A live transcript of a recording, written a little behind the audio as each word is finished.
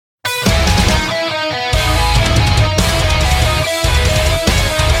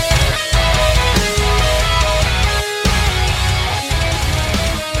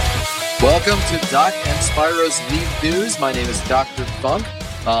Welcome to Doc and Spyro's League News. My name is Dr. Funk.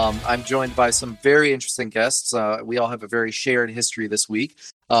 I'm joined by some very interesting guests. We all have a very shared history this week.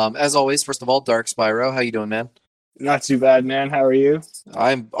 As always, first of all, Dark Spyro. How you doing, man? Not too bad, man. How are you?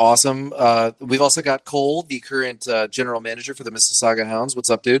 I'm awesome. We've also got Cole, the current general manager for the Mississauga Hounds. What's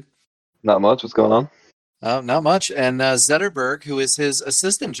up, dude? Not much. What's going on? Not much. And Zetterberg, who is his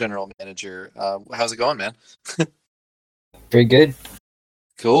assistant general manager. How's it going, man? Very good.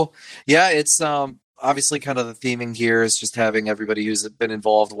 Cool. Yeah, it's obviously kind of the theming here is just having everybody who's been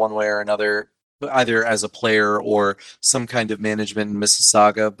involved one way or another, either as a player or some kind of management in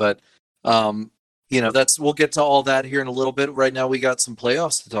Mississauga. But we'll get to all that here in a little bit. Right now, we got some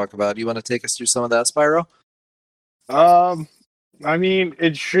playoffs to talk about. You want to take us through some of that, Spyro? I mean,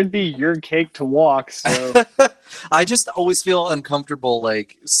 it should be your cake to walk. So I just always feel uncomfortable,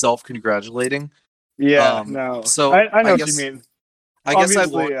 like self-congratulating. Yeah, no. So I know what you mean.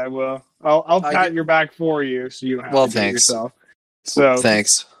 Obviously, I will. I'll pat your back for you, so you don't have to do it yourself. So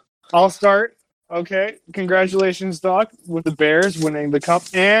thanks. I'll start. Okay, congratulations, Doc, with the Bears winning the cup,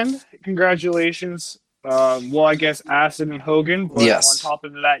 and congratulations. I guess Acid and Hogan, but yes. On top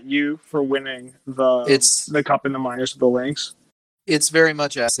of that, you for winning the cup in the minors with the Lynx. It's very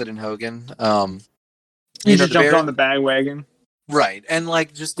much Acid and Hogan. You just jumped on the bandwagon. Right, and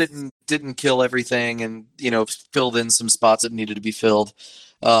like just didn't kill everything, and filled in some spots that needed to be filled.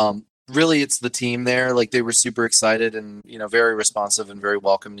 Really, it's the team there. Like they were super excited and very responsive and very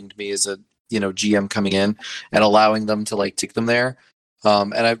welcoming to me as a GM coming in and allowing them to like take them there.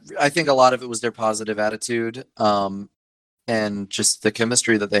 And I think a lot of it was their positive attitude, and just the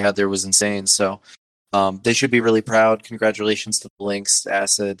chemistry that they had there was insane. So. They should be really proud. Congratulations to the Lynx,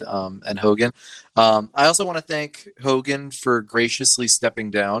 Acid, and Hogan. I also want to thank Hogan for graciously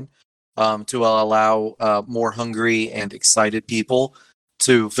stepping down to allow more hungry and excited people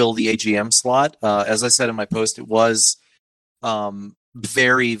to fill the AGM slot. As I said in my post, it was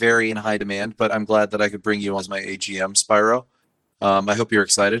very, very in high demand, but I'm glad that I could bring you on as my AGM, Spyro. I hope you're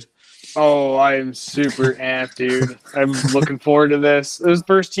excited. Oh, I'm super amped, dude. I'm looking forward to this. It was the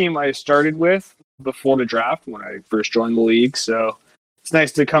first team I started with before the draft when I first joined the league, so it's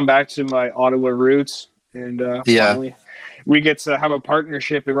nice to come back to my Ottawa roots and finally we get to have a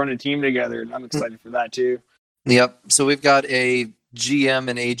partnership and run a team together, and I'm excited for that too. Yep. So we've got a GM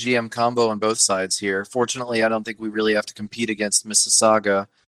and AGM combo on both sides here. Fortunately, I don't think we really have to compete against Mississauga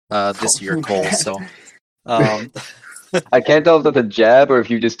this year, Cole. So I can't tell if that's a jab or if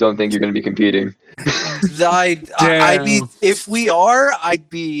you just don't think you're going to be competing. I'd be, if we are, I'd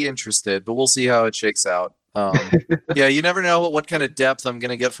be interested, but we'll see how it shakes out. You never know what kind of depth I'm going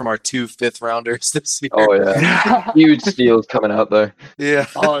to get from our 2 5th-rounders this year. Oh, yeah. Huge steals coming out there. Yeah.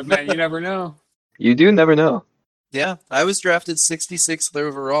 Oh, man, you never know. You do never know. Yeah, I was drafted 66th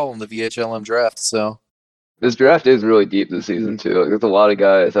overall in the VHLM draft, so. This draft is really deep this season, too. Like, there's a lot of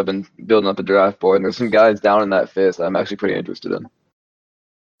guys I've been building up a draft board, and there's some guys down in that 5th I'm actually pretty interested in.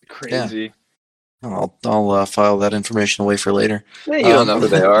 Crazy. Yeah. I'll file that information away for later. Yeah, you don't know who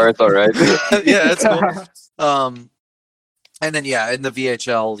they are. It's all right. Yeah, it's cool. And then, in the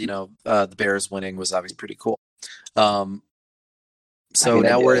VHL, the Bears winning was obviously pretty cool. We're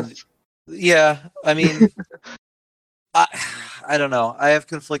in... Yeah, I mean... I don't know. I have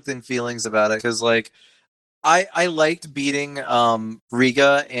conflicting feelings about it, because, like, I liked beating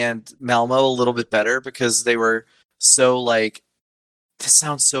Riga and Malmo a little bit better because they were so, like, this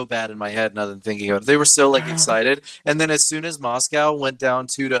sounds so bad in my head now that I'm thinking about it. They were so, like, excited. And then as soon as Moscow went down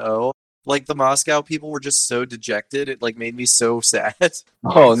 2-0, like, the Moscow people were just so dejected. It, like, made me so sad.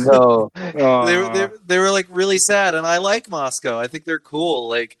 Oh, no. They were, like, really sad. And I like Moscow. I think they're cool.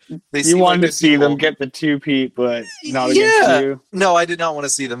 Like, you wanted to see them get the 2-peat, but not against you. No, I did not want to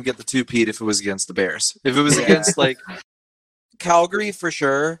see them get the 2-peat if it was against the Bears. If it was against, like, Calgary, for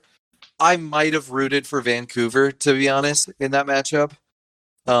sure. I might have rooted for Vancouver, to be honest, in that matchup.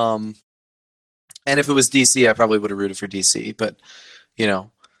 And if it was DC, I probably would have rooted for DC, but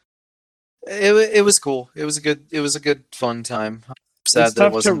it was cool. It was a good fun time. I'm sad it's that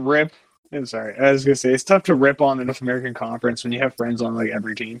tough it wasn't. To rip. I'm sorry, I was gonna say it's tough to rip on the North American Conference when you have friends on like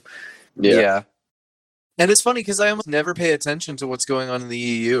every team. Yeah. And it's funny because I almost never pay attention to what's going on in the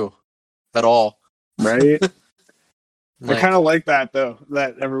EU at all. Right. I kind of like that though,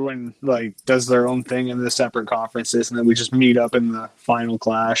 that everyone like does their own thing in the separate conferences, and then we just meet up in the final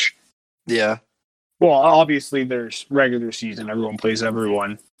clash. Yeah. Well, obviously there's regular season; everyone plays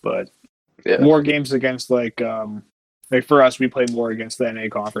everyone, but more games against like for us, we play more against the NA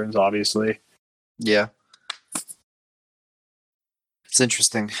conference, obviously. Yeah. It's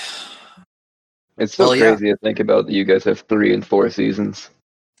interesting. It's so crazy to think about that you guys have 3 and 4 seasons.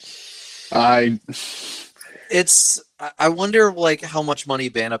 I I wonder like how much money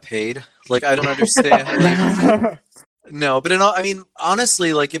Bana paid. Like I don't understand. Like no, but I mean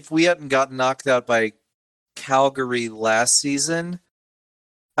honestly, like if we hadn't gotten knocked out by Calgary last season,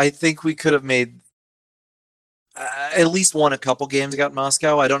 I think we could have made at least won a couple games against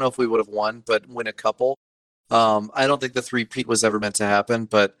Moscow. I don't know if we would have won, but win a couple. I don't think the three-peat was ever meant to happen,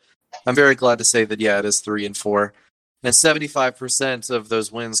 but I'm very glad to say that, yeah, it is 3-4. And 75% of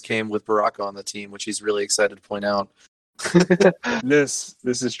those wins came with Baraka on the team, which he's really excited to point out. this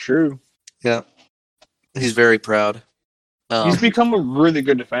is true. Yeah. He's very proud. He's become a really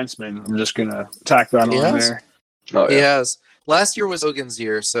good defenseman. I'm just gonna tack that on there. Oh, yeah. He has. Last year was Hogan's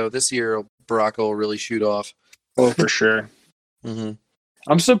year, so this year Baraka will really shoot off. Oh, for sure. Mm-hmm.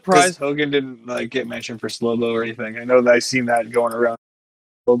 I'm surprised Hogan didn't get mentioned for Slobo or anything. I know that I've seen that going around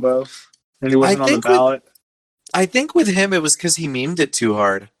Slobo, and he wasn't on the ballot. I think with him it was because he memed it too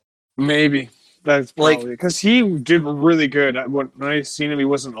hard. Maybe that's probably because he did really good. When I seen him, he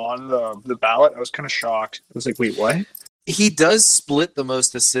wasn't on the ballot. I was kind of shocked. I was like, wait, what? He does split the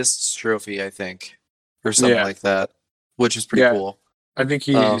most assists trophy, I think, or something like that, which is pretty cool. I think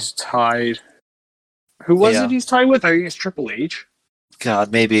he's tied. Who was it he's tied with? I think it's Triple H.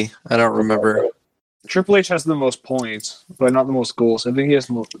 God, maybe. I don't remember. Triple H has the most points, but not the most goals. I think he has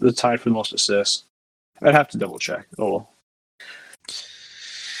the tied for the most assists. I'd have to double check. Oh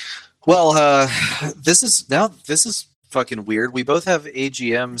well. This is fucking weird. We both have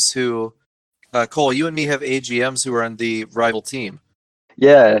AGMs who, Cole, you and me have AGMs who are on the rival team.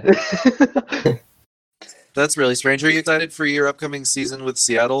 Yeah. That's really strange. Are you excited for your upcoming season with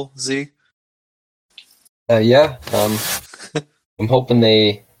Seattle, Z? Yeah. I'm hoping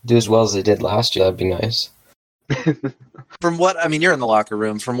they do as well as they did last year. That'd be nice. From what you're in the locker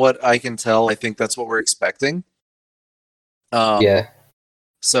room. From what I can tell, I think that's what we're expecting. Yeah.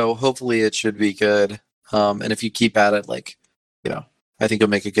 So hopefully it should be good. And if you keep at it, I think you'll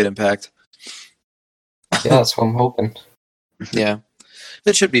make a good impact. Yeah, that's what I'm hoping. Yeah,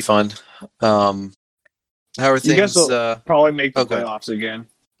 it should be fun. How are things? You guys will probably make the playoffs again.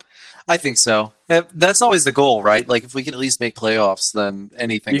 I think so. That's always the goal, right? Like, if we can at least make playoffs, then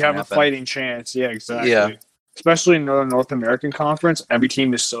anything you can have happen. a fighting chance. Yeah, exactly. Yeah. Especially in the North American Conference, every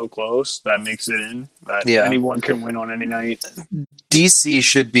team is so close that makes it in that anyone can win on any night. DC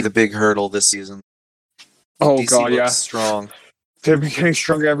should be the big hurdle this season. Oh, DC God, looks strong. They're getting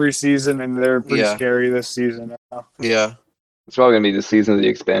stronger every season, and they're pretty scary this season now. Yeah. It's probably going to be the season of the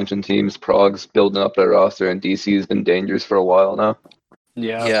expansion teams. Prague's building up their roster, and DC's been dangerous for a while now.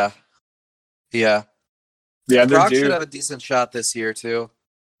 Yeah. Prague should have a decent shot this year, too.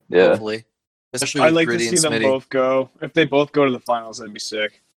 Yeah. Hopefully. Especially I'd with like Gritty to see them both go. If they both go to the finals, that'd be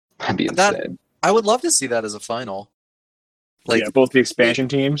sick. That'd be insane. I would love to see that as a final. Both the expansion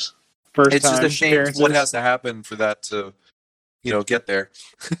teams. It's just a shame what has to happen for that to, get there.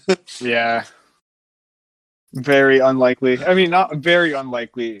 Yeah. Very unlikely. I mean, not very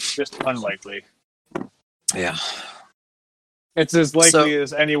unlikely, just unlikely. Yeah. It's as likely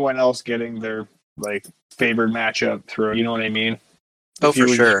as anyone else getting their favored matchup through. You know what I mean? Oh, for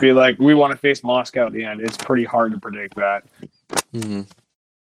sure. Just be like, we want to face Moscow at the end. It's pretty hard to predict that. Mm-hmm.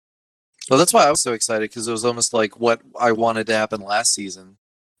 Well, that's why I was so excited, because it was almost like what I wanted to happen last season,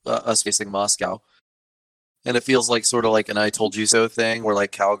 us facing Moscow. And it feels like sort of like an I told you so thing, where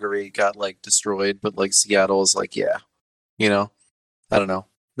Calgary got destroyed, but Seattle is I don't know.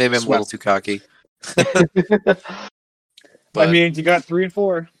 Maybe I'm a little too cocky. But, I mean, you got 3 and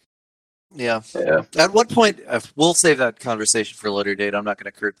 4. Yeah. At what point? We'll save that conversation for a later date. I'm not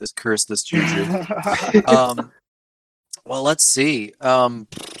going to curse this juju. Well, let's see. How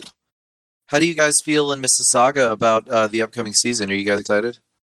do you guys feel in Mississauga about the upcoming season? Are you guys excited?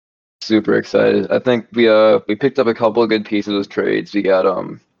 Super excited. I think we picked up a couple of good pieces of trades. We got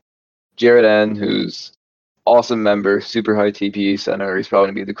Jared N, who's awesome member, super high TPE center. He's probably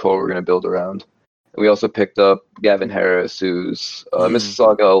going to be the core we're going to build around. We also picked up Gavin Harris, who's a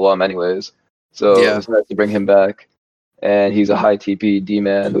Mississauga alum anyways. So it's nice to bring him back. And he's a high TP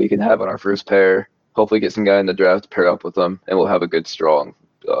D-man that we can have on our first pair. Hopefully get some guy in the draft to pair up with him, and we'll have a good, strong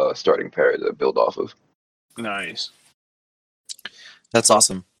starting pair to build off of. Nice. That's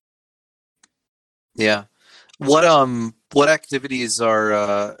awesome. Yeah. What activities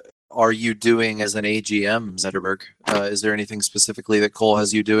are you doing as an AGM, Zetterberg? Is there anything specifically that Cole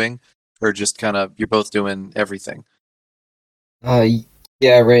has you doing? Or just kind of, you're both doing everything?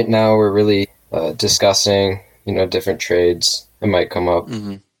 Yeah, right now we're really discussing, different trades that might come up.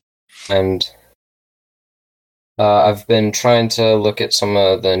 Mm-hmm. And I've been trying to look at some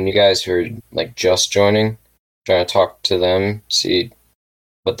of the new guys who are just joining, trying to talk to them, see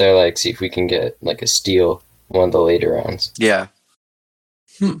but they're like, see if we can get like a steal one of the later rounds. Yeah.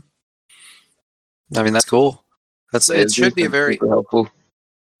 I mean, that's cool. It should be a very super helpful.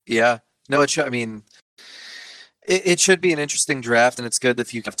 Yeah. No, it should. I mean, it should be an interesting draft, and it's good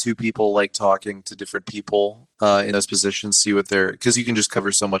if you have two people like talking to different people in those positions, see what they're because you can just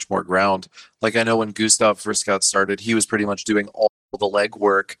cover so much more ground. Like I know when Gustav first got started, he was pretty much doing all the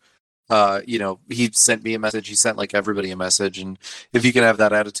legwork. He sent me a message. He sent like everybody a message, and if you can have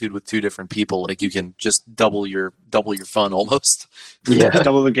that attitude with two different people, like you can just double your fun almost. Yeah.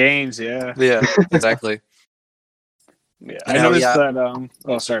 Double the gains, yeah. Yeah, exactly. Yeah. And I how- noticed yeah. that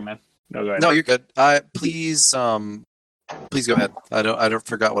oh sorry man. No, go ahead. No, you're good. Please go ahead. I don't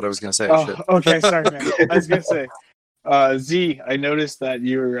forgot what I was gonna say. Oh, Shit. okay, sorry man. I was gonna say Z, I noticed that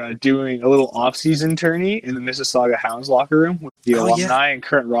you're doing a little off-season tourney in the Mississauga Hounds locker room with the Oh, yeah. alumni and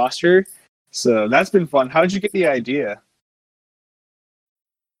current roster. So that's been fun. How did you get the idea?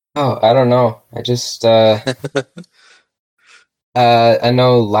 Oh, I don't know. I just I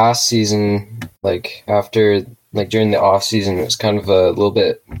know last season, like after like during the off season, it was kind of a little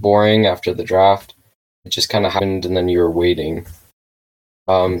bit boring after the draft. It just kind of happened, and then you were waiting.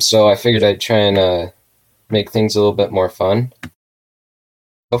 So I figured I'd try and make things a little bit more fun.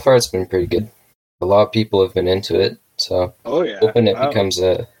 So far, it's been pretty good. A lot of people have been into it, so Oh yeah. hoping it Wow. becomes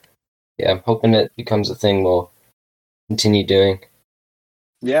I'm hoping it becomes a thing we'll continue doing.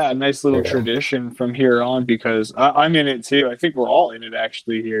 Yeah, a nice little Yeah. tradition from here on because I'm in it too. I think we're all in it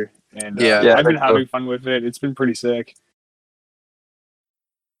actually here. And Yeah. Yeah, I've been I think so. having fun with it. It's been pretty sick.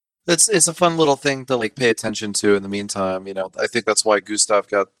 It's a fun little thing to like pay attention to in the meantime. I think that's why Gustav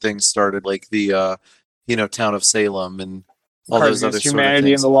got things started, like the town of Salem and all Cards those other Against sort of Humanity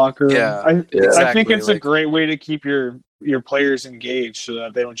in things. the locker room. Yeah, I think exactly, it's a like- great way to keep your players engaged so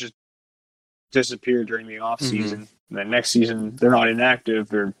that they don't just disappear during the off season. And then next season they're not inactive.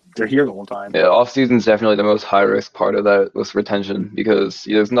 They're here the whole time. Yeah, off season's definitely the most high risk part of that with retention because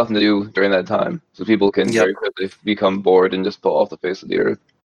there's nothing to do during that time, so people can Yep. very quickly become bored and just fall off the face of the earth.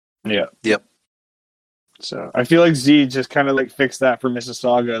 Yeah. Yep. So I feel like Z just kind of like fixed that for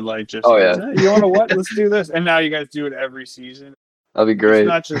Mississauga. Like just Oh, yeah. "Hey, you want to what? Let's do this. And now you guys do it every season. That'd be great. It's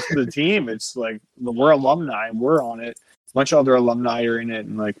not just the team. It's like we're alumni. We're on it. A bunch of other alumni are in it,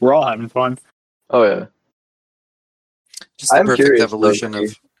 and like we're all having fun. Oh yeah, Just the I'm perfect curious, evolution though,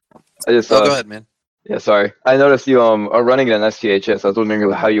 of. I just Oh, go ahead, man. yeah, sorry. I noticed you are running it on STHS. I was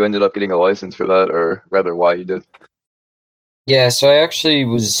wondering how you ended up getting a license for that, or rather why you did. Yeah, so I actually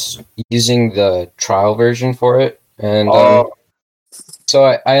was using the trial version for it, and Oh. so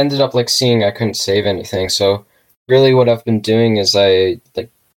I ended up like seeing I couldn't save anything. So really, what I've been doing is I like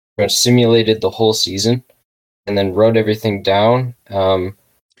simulated the whole season, and then wrote everything down,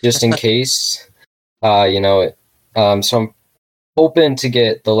 just in case, So I'm hoping to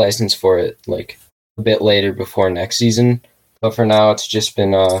get the license for it like a bit later before next season, but for now it's just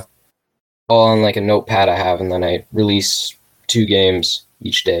been all on like a notepad I have, and then I release 2 games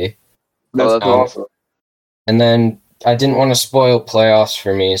each day. That's um, awesome. And then I didn't want to spoil playoffs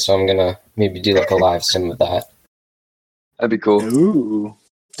for me, so I'm gonna maybe do like a live sim of that. That'd be cool. Ooh,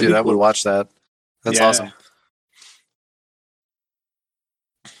 Dude, I would watch that. That's Yeah. awesome.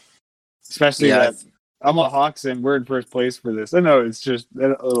 Especially Yeah. that I'm on Hawks and we're in first place for this. I know it's just a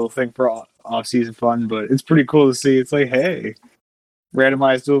little thing for off-season fun, but it's pretty cool to see. It's like, hey,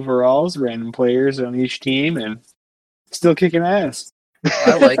 randomized overalls, random players on each team, and still kicking ass.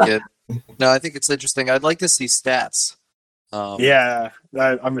 I like it. No, I think it's interesting. I'd like to see stats. Yeah,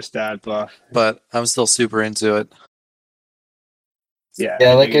 I'm a stat buff. But I'm still super into it. Yeah,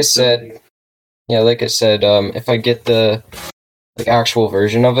 Yeah, like I said, if I get the like actual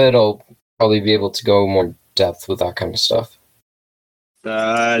version of it, I'll probably be able to go more depth with that kind of stuff.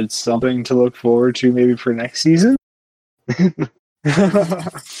 It's something to look forward to maybe for next season.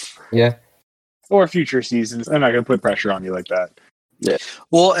 Yeah. Or future seasons. I'm not gonna put pressure on you like that.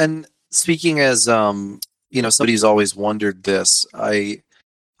 Well, and speaking as somebody's always wondered this. I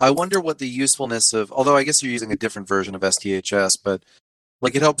wonder what the usefulness of, although I guess you're using a different version of STHS, but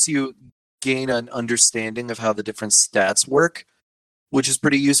like it helps you gain an understanding of how the different stats work, which is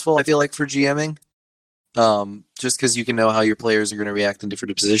pretty useful, I feel like, for GMing. Just because you can know how your players are going to react in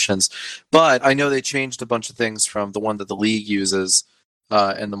different positions. But I know they changed a bunch of things from the one that the league uses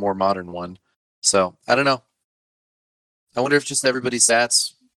and the more modern one. So I don't know. I wonder if just everybody's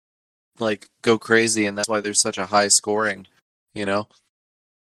stats like go crazy, and that's why there's such a high scoring. Yeah,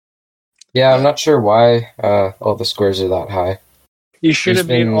 I'm not sure why all the scores are that high. You should have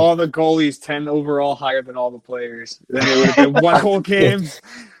There's made been- all the goalies 10 overall higher than all the players. Then it would have been one whole game.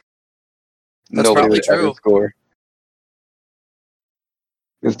 That's Nobody probably would ever true. score.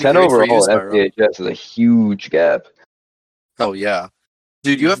 Because Be 10 great for you, overall in Spyro. FPHS is a huge gap. Oh yeah,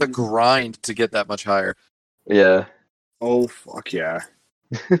 dude, you have to grind to get that much higher. Yeah. Oh fuck yeah.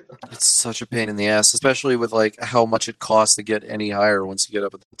 It's such a pain in the ass, especially with like how much it costs to get any higher once you get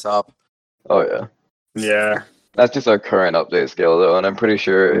up at the top. Oh yeah. Yeah. That's just our current update scale though, and I'm pretty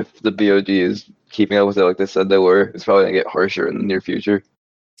sure if the BOD is keeping up with it like they said they were, it's probably gonna get harsher in the near future.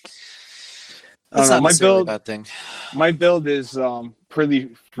 That's know, not my necessarily build- a bad thing. My build is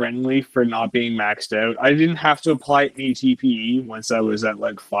pretty friendly for not being maxed out. I didn't have to apply any TPE once I was at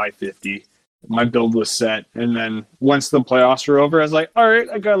like 550. My build was set, and then once the playoffs were over, I was like, all right,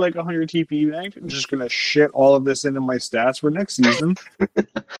 I got like 100 TPE banked. I'm just gonna shit all of this into my stats for next season.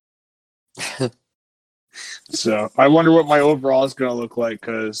 So I wonder what my overall is gonna look like,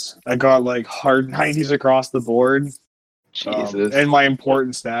 because I got like hard 90s across the board. Jesus. And my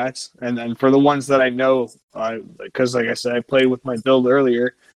important stats, and then for the ones that I know, because like I said, I played with my build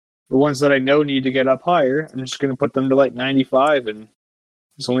earlier. The ones that I know need to get up higher, I'm just going to put them to like 95, and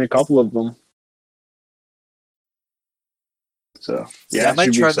there's only a couple of them. So yeah, I might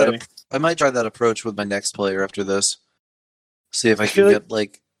it should be try exciting. that. I might try that approach with my next player after this. See if I feel can like- get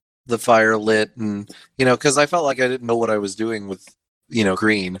like the fire lit, and because I felt like I didn't know what I was doing with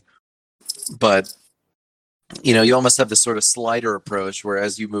green, but you almost have this sort of slider approach where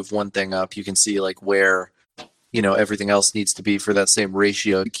as you move one thing up, you can see like where everything else needs to be for that same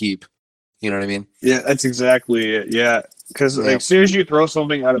ratio to keep. You know what I mean? Yeah, that's exactly it. Yeah, because Yeah. like, as soon as you throw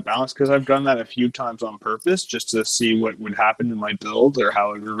something out of balance, because I've done that a few times on purpose just to see what would happen to my build or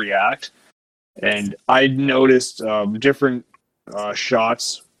how it would react, and I noticed different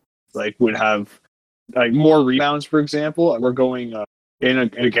shots like would have like more rebounds. For example, were going in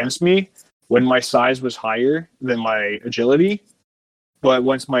against me when my size was higher than my agility. But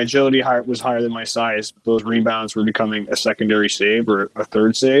once my agility was higher than my size, those rebounds were becoming a secondary save or a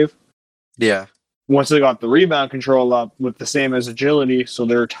third save. Yeah. Once I got the rebound control up with the same as agility, so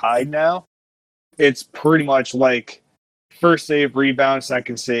they're tied now, it's pretty much like first save, rebound,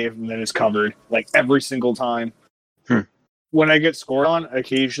 second save, and then it's covered like every single time. When I get scored on,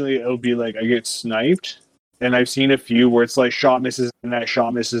 occasionally it'll be like I get sniped. And I've seen a few where it's like shot misses, and that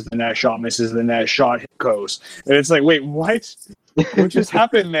shot misses, and that shot misses, and that shot goes. And it's like, wait, what? What just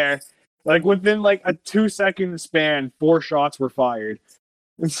happened there? Like within like a 2-second span, 4 shots were fired.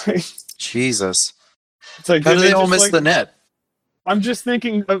 It's like, Jesus. it's like How do did they all just, miss like- the net? I'm just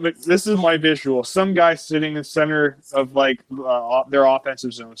thinking of it. This is my visual. Some guy sitting in the center of like their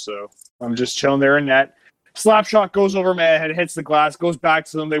offensive zone. So I'm just chilling there in net. Slap shot goes over my head, hits the glass, goes back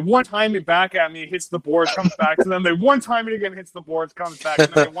to them. They one time it back at me, hits the board, comes back to them. They one time it again, hits the boards, comes back, and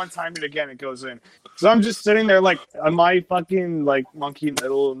then they one time it again, it goes in. So I'm just sitting there like, am I fucking like monkey in the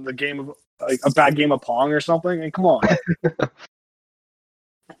middle in the game of like a bad game of Pong or something? Like, come on.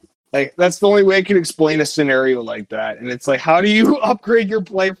 Like that's the only way I can explain a scenario like that. And it's like, how do you upgrade your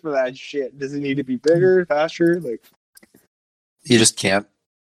play for that shit? Does it need to be bigger, faster, like You just can't.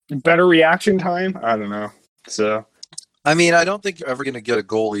 better reaction time? I don't know. So I mean, I don't think you're ever going to get a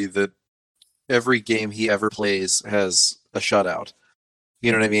goalie that every game he ever plays has a shutout.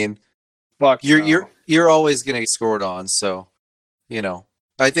 You know what I mean? fuck. You're always going to get scored on. So,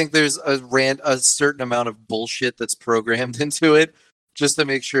 I think there's a certain amount of bullshit that's programmed into it just to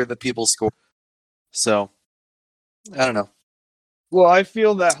make sure that people score. So, I don't know. Well, I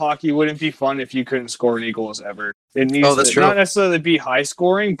feel that hockey wouldn't be fun if you couldn't score any goals ever. It needs that's to true. not necessarily be high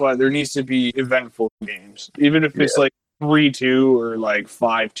scoring, but there needs to be eventful games. Even if it's like 3-2 or like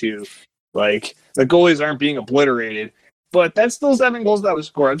 5-2. Like the goalies aren't being obliterated. But that's still 7 goals that was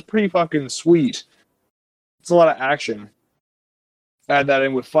scored. That's pretty fucking sweet. It's a lot of action. Add that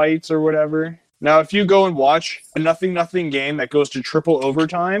in with fights or whatever. Now if you go and watch a 0-0 game that goes to triple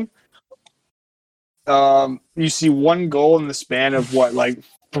overtime, you see 1 goal in the span of like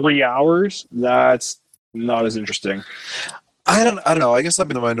 3 hours. That's not as interesting. I don't know. I guess I'm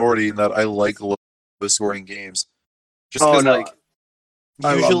in the minority in that I like low scoring games. Just because, I love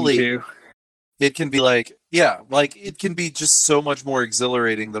them usually too. it can be like, it can be just so much more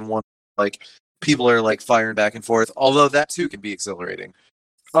exhilarating than one. Like, people are like firing back and forth, although that too can be exhilarating.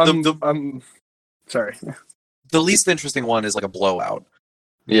 Sorry. The least interesting one is like a blowout.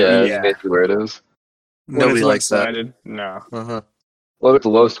 Yeah, Yeah. that's basically where it is. Nobody When it's likes that. one-sided, No. Uh-huh. Whether it's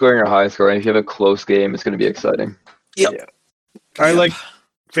low scoring or high scoring, if you have a close game, it's going to be exciting. I like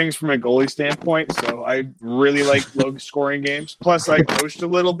things from a goalie standpoint, so I really like low scoring games. Plus, I coached a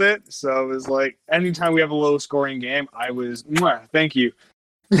little bit, so it was like anytime we have a low scoring game, I was thank you.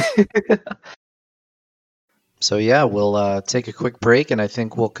 So yeah, we'll take a quick break, and I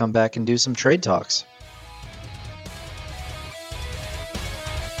think we'll come back and do some trade talks.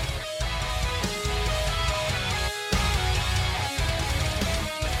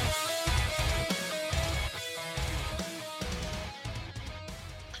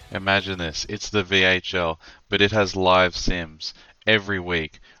 Imagine this. It's the VHL, but it has live sims every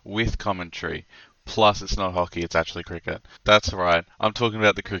week with commentary. Plus, it's not hockey, it's actually cricket. That's right, I'm talking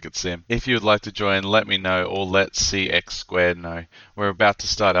about the cricket sim. If you would like to join, let me know, or let CX Squared know. We're about to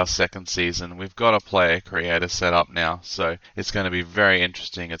start our second season. We've got a player creator set up now, so it's going to be very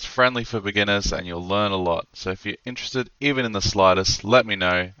interesting. It's friendly for beginners, and you'll learn a lot. So if you're interested, even in the slightest, let me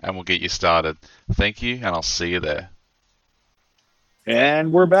know, and we'll get you started. Thank you, and I'll see you there.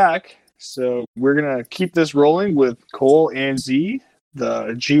 And we're back. So we're going to keep this rolling with Cole and Z, the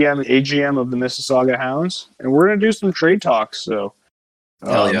AGM of the Mississauga Hounds. And we're going to do some trade talks. So,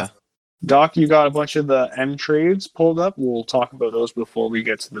 Hell yeah. Doc, you got a bunch of the M trades pulled up. We'll talk about those before we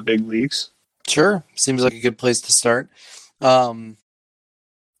get to the big leagues. Sure. Seems like a good place to start. So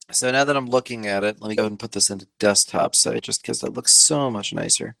now that I'm looking at it, let me go ahead and put this into desktop site just because that looks so much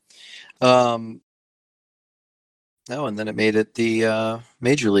nicer. And then it made it the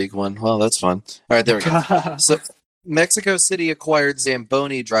Major League one. Well, that's fun. All right, there we go. So Mexico City acquired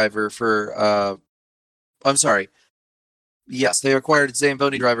Zamboni driver for I'm sorry. Yes, they acquired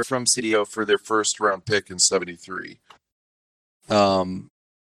Zamboni driver from CDO for their first round pick in 73. So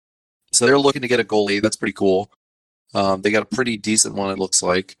they're looking to get a goalie. That's pretty cool. They got a pretty decent one, it looks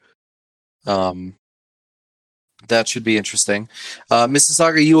like. That should be interesting.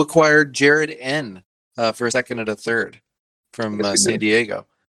 Mississauga, you acquired Jared N for a second and a third from San Diego.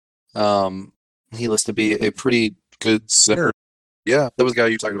 He looks to be a pretty good center. Yeah, that was the guy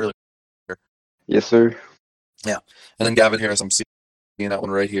you were talking earlier. Yes, sir. Yeah, and then Gavin Harris, I'm seeing that one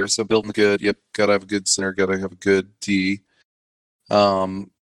right here. So building good. Yep, gotta have a good center. Gotta have a good D. For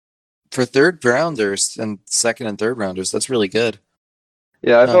third rounders and second and third rounders, that's really good.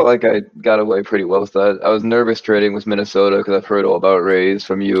 Yeah, I felt like I got away pretty well with that. I was nervous trading with Minnesota because I've heard all about Rays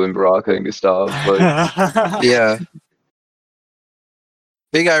from you and Baraka and Gustav. But Yeah,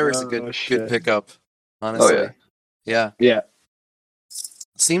 Big Irish is a good pickup. Honestly, Oh, yeah. Yeah.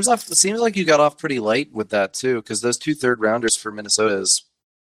 Seems like you got off pretty light with that too, because those 2 third rounders for Minnesota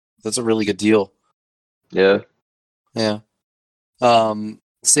that's a really good deal. yeah. Yeah.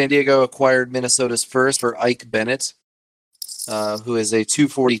 San Diego acquired Minnesota's first for Ike Bennett, who is a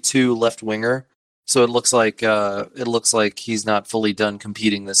 242 left winger. So it looks like he's not fully done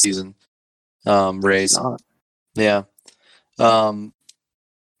competing this season. Rays. Yeah.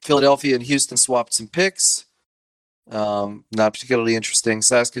 Philadelphia and Houston swapped some picks. Not particularly interesting.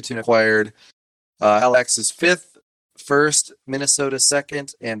 Saskatoon acquired Alex's 5th, 1st, Minnesota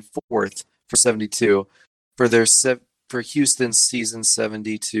 2nd, and 4th for 72 for Houston's season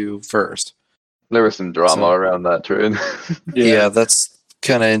 72 first. There was some drama around that trade. Yeah, that's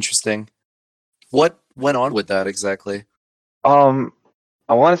kind of interesting. What went on with that exactly? I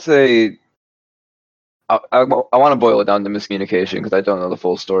want to say I want to boil it down to miscommunication because I don't know the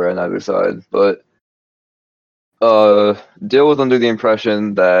full story on either side. But Dill was under the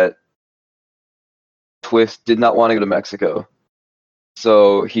impression that Twist did not want to go to Mexico,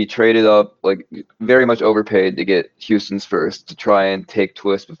 so he traded up, like very much overpaid to get Houston's first to try and take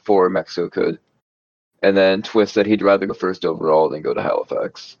Twist before Mexico could. And then Twist said he'd rather go first overall than go to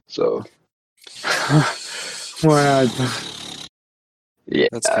Halifax. So, Wow. yeah,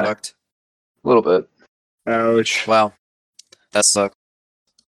 That's fucked. a little bit. Ouch. Wow, that sucks.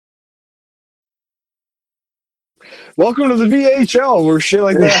 Welcome to the VHL, where shit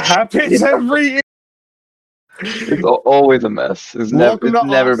like that happens every year. It's always a mess. It's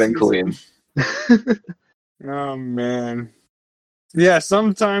never been clean. Oh, man. Yeah,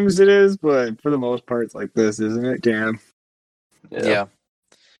 sometimes it is, but for the most part, it's like this, isn't it? Damn. Yeah.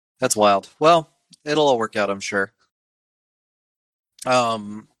 That's wild. Well, it'll all work out, I'm sure.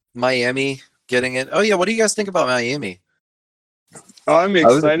 Miami getting it. Oh yeah, what do you guys think about Miami? Oh, I'm I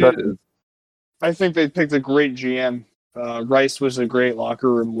was excited. excited. I think they picked a great GM. Rice was a great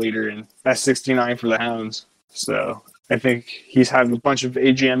locker room leader in S69 for the Hounds. So I think he's had a bunch of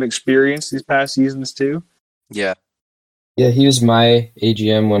AGM experience these past seasons too. Yeah. Yeah, he was my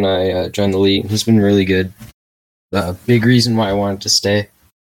AGM when I joined the league. He's been really good. Big reason why I wanted to stay.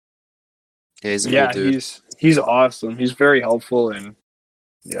 Yeah, he's a cool dude. He's awesome. He's very helpful, and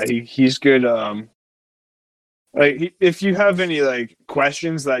yeah, he's good. Like if you have any like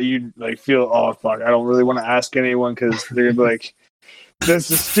questions that you like feel, oh fuck, I don't really want to ask anyone because they're gonna be like, "This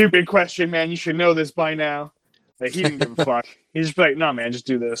is a stupid question, man. You should know this by now." Like he didn't give a fuck. He's just like, "No, man, just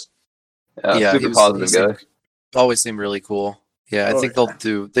do this." Yeah, super positive guy. Always seemed really cool. Yeah, I think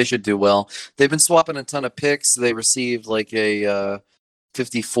they should do well. They've been swapping a ton of picks. They received like a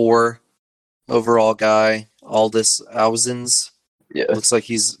 54 overall guy, Aldis Ausens. Yeah, Looks like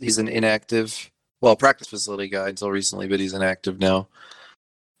he's an inactive, practice facility guy until recently, but he's inactive now.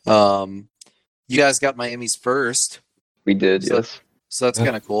 You guys got Miami's first, We did, So- yes. so that's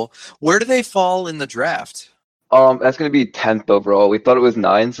kind of cool. Where do they fall in the draft? That's going to be 10th overall. We thought it was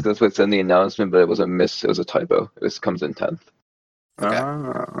 9th because that's what's in the announcement, but it was a miss. It was a typo. It comes in 10th. Okay.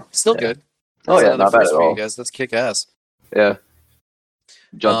 Ah. Still Yeah. good. Oh, That's yeah, another not bad first at for you all. guys. That's kick ass. Yeah.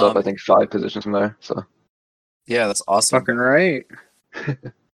 Jumped up, I Um, think, 5 positions from there. So Yeah, that's awesome. Fucking right.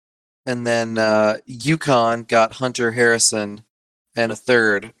 And then UConn got Hunter Harrison and a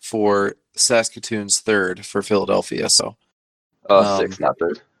third for Saskatoon's third for Philadelphia. So 6, not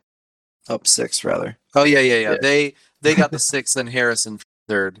 3rd. up 6 rather. Oh yeah. Yeah. They got the 6 and Harrison for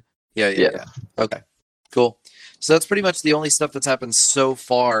third. Yeah. Okay, cool. So that's pretty much the only stuff that's happened so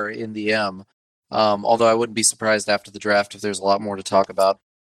far in the M. Although I wouldn't be surprised after the draft if there's a lot more to talk about.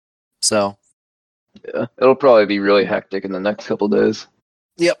 So Yeah. It'll probably be really hectic in the next couple days.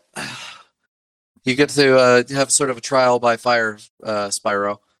 yep, you get to have sort of a trial by fire,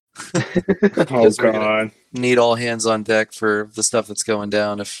 Spyro. Oh Because we're gonna god. need all hands on deck for the stuff that's going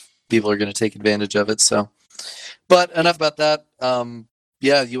down if people are going to take advantage of it. So, but enough about that.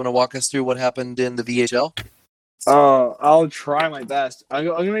 Yeah, you want to walk us through what happened in the VHL? I'll try my best. I'm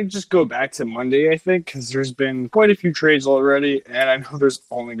gonna just go back to Monday, I think, because there's been quite a few trades already, and I know there's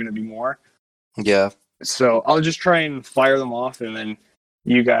only gonna be more. Yeah, So I'll just try and fire them off, and then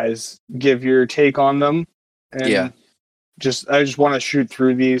you guys give your take on them. And Yeah. I just want to shoot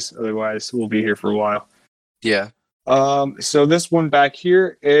through these, otherwise we'll be here for a while. yeah, So this one back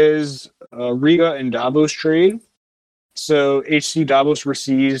here is Riga and Davos trade. So HC Davos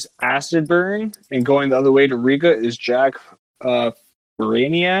receives Acid Burn, and going the other way to Riga is Jack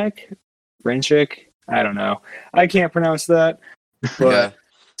Brainiac? I don't know. I can't pronounce that. But yeah.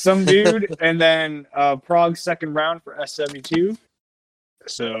 some dude, and then Prague second round for S72.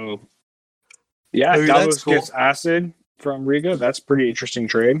 So, yeah, I mean, Davos that's cool. gets Acid from Riga. That's a pretty interesting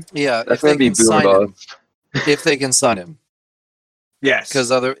trade. Yeah, That's going to be boondocks. if they can sign him, Yes. because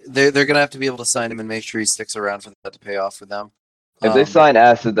they're going to have to be able to sign him and make sure he sticks around for that to pay off for them. If they sign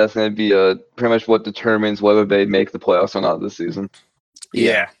Acid, that's going to be pretty much what determines whether they make the playoffs or not this season.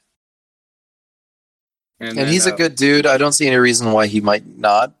 Yeah. And then, he's a good dude. I don't see any reason why he might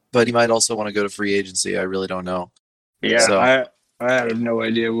not, but he might also want to go to free agency. I really don't know. Yeah, So- I have no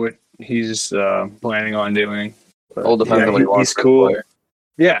idea what he's planning on doing. But, All depends yeah, on what he wants. He's for the cool. player.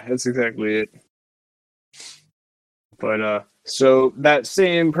 Yeah, that's exactly it. But so that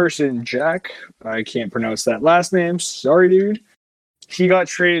same person, Jack, I can't pronounce that last name. Sorry, dude. He got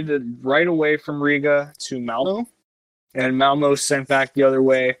traded right away from Riga to Malmo, and Malmo sent back the other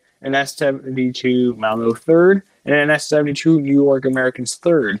way an S72 Malmo third and an S72 New York Americans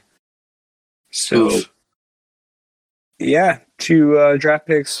third. So, Oof. yeah, 2 draft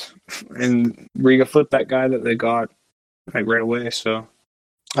picks, and Riga flipped that guy that they got like right away. So,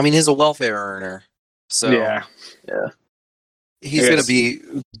 I mean, he's a welfare earner, so yeah. he's I going guess- to be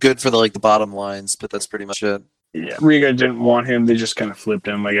good for the bottom lines. But that's pretty much it. Yeah, Riga didn't want him. They just kind of flipped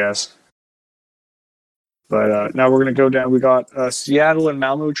him, I guess. But now we're going to go down. We got Seattle and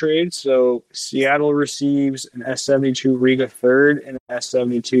Malmo trade. So Seattle receives an S72 Riga third and an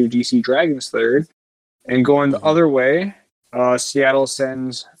S72 DC Dragons third. And going the Mhm. other way, Seattle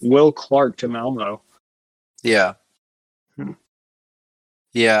sends Will Clark to Malmo. Yeah,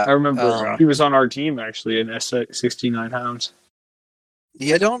 yeah. I remember Um, he was on our team, actually, in S69 Hounds.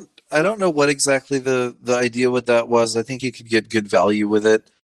 Yeah, I don't know what exactly the idea with that was. I think you could get good value with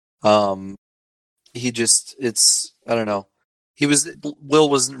it. I don't know. Will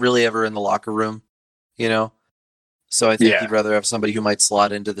wasn't really ever in the locker room, So I think Yeah. he'd rather have somebody who might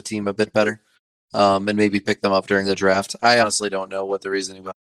slot into the team a bit better, and maybe pick them up during the draft. I honestly don't know what the reasoning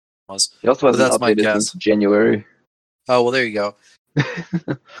was. He also But hasn't that's my updated guess. since January. Oh well, there you go.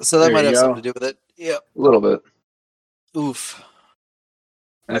 So that There might you have go. something to do with it. Yeah. A little bit. Oof.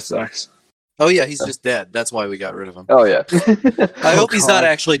 That sucks. Oh yeah, he's just dead. That's why we got rid of him. Oh, yeah. I hope he's not God.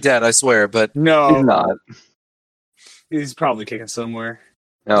 actually dead. I swear, but No, He's not. he's probably kicking somewhere.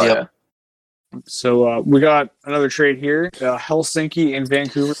 Oh, Yep. yeah. So we got another trade here, Helsinki and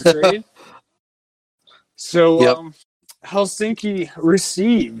Vancouver trade. So Yep. Helsinki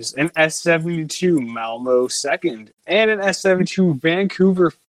receives an S72 Malmo second and an S72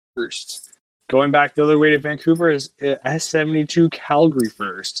 Vancouver first. Going back the other way to Vancouver is S72 Calgary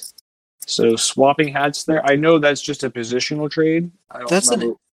first. So swapping hats there. I know that's just a positional trade. I don't That's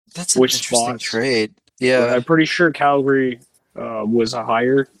remember, that's an Which interesting spots? trade. but Yeah, I'm pretty sure Calgary was a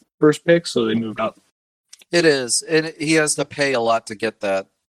higher first pick, so they moved up. it is, and he has to pay a lot to get that.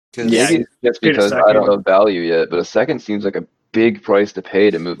 'Cause Yeah, Maybe it's just get a because I second. don't know value yet, but a second seems like a big price to pay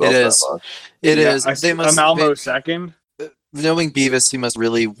to move It up is. that much. it Yeah, is. I They see must a Malmo pay- second. knowing Beavis, he must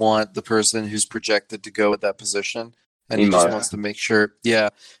really want the person who's projected to go at that position, and He he just must. wants to make sure. Yeah,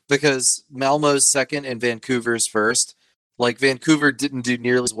 because Malmo's second and Vancouver's first. Like Vancouver didn't do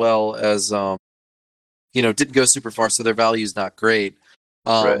nearly as well as didn't go super far, so their value is not great.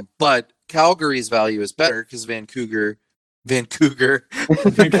 Right. But Calgary's value is better because Vancouver.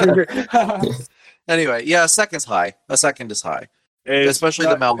 Anyway, yeah, a second's high. A second is high, especially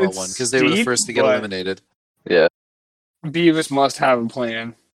the Malmo one because they were the first to get eliminated. Yeah, Beavis must have a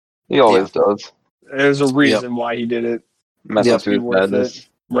plan. he always does. There's a reason why he did it, Messing Yep. with his madness.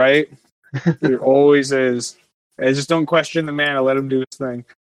 right? There always is. I just don't question the man. I let him do his thing.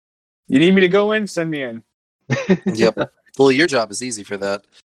 You need me to go in? Send me in. Yep. Well, your job is easy for that.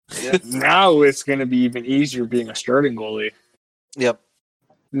 Now it's going to be even easier being a starting goalie. Yep.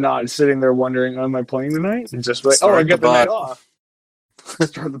 Not sitting there wondering, am I playing tonight? And just like, Start I get the the night bot. off.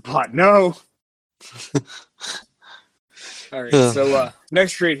 Start the pot. No. All right. So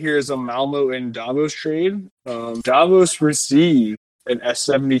next trade here is a Malmo and Davos trade. Davos received an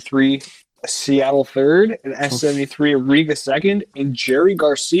S73 Seattle third, an S73 Riga second, and Jerry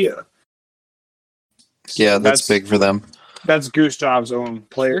Garcia. Yeah, that's big for them. That's Gustav's own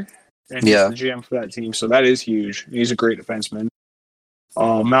player, and he's the GM for that team, so that is huge. He's a great defenseman.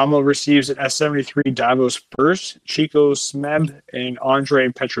 Malmo receives an S73 Davos first, Chico Smeb, and Andrei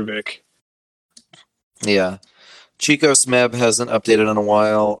Petrovic. Yeah. Chico Smeb hasn't updated in a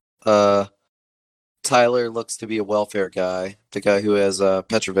while. Tyler looks to be a welfare guy, the guy who has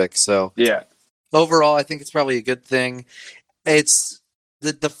Petrovic. So Yeah. overall, I think it's probably a good thing. It's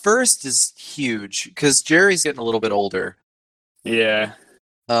the first is huge because Jerry's getting a little bit older. Yeah.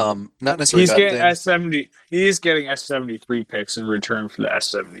 Not necessarily. He's a bad getting thing. S70. He's getting S73 picks in return for the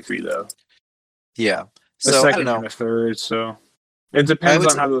S73, though. Yeah. A So I second don't and know. a third. So it depends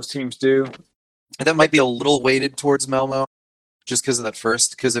on how those teams do. That might be a little weighted towards Malmo, just because of that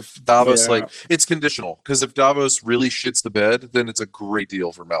first. Because if Davos It's conditional because if Davos really shits the bed, then it's a great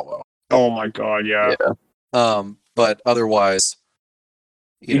deal for Malmo. Oh my god, yeah. But otherwise,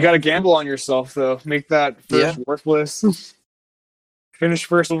 You got to gamble on yourself, though. Make that first worthless. Finish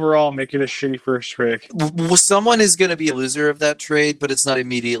first overall, make it a shitty first pick. Someone is going to be a loser of that trade, but it's not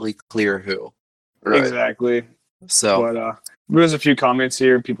immediately clear who. Right. Exactly. So, But there's a few comments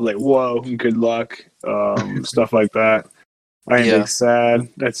here. People like, whoa, good luck. Stuff like that. I am big sad.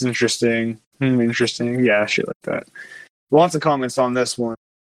 That's interesting. Interesting. Yeah, shit like that. Lots of comments on this one.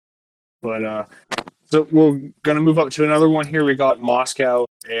 But so we're going to move up to another one here. We got Moscow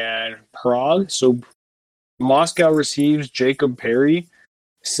and Prague. So Moscow receives Jacob Perry,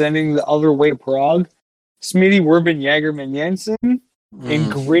 sending the other way Prague. Smitty, Werbin, Jagerman, Jensen,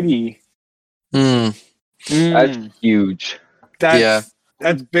 and Gritty. That's huge.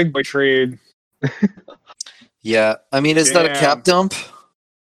 That's big boy trade. Yeah. I mean, is that a cap dump?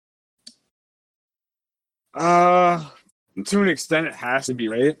 To an extent, it has to be,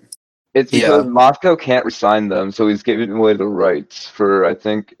 right? It's because Moscow can't resign them, so he's giving away the rights for, I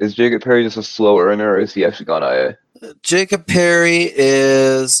think, is Jacob Perry just a slow earner, or is he actually gone IA? Jacob Perry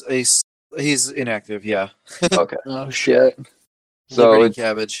he's inactive, yeah. Okay. Oh, shit. So Liberty it's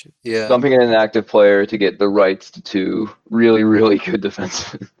Cabbage, yeah. dumping in an active player to get the rights to two really, really good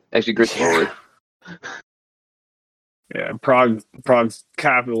defensemen. Actually, great forward. Yeah, Prague's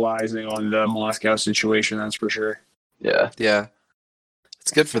capitalizing on the Moscow situation, that's for sure. Yeah. Yeah.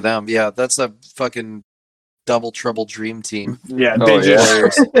 It's good for them. Yeah, that's a fucking double trouble dream team. Yeah,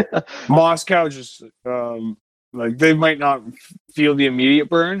 Moscow just they might not feel the immediate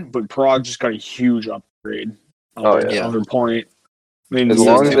burn, but Prague just got a huge upgrade. On their point. I mean, as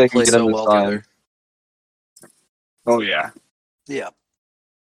long as they can get them to sign. together. Oh yeah. Yeah.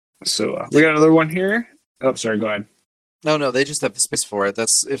 So we got another one here. Oh, sorry. Go ahead. No, they just have the space for it.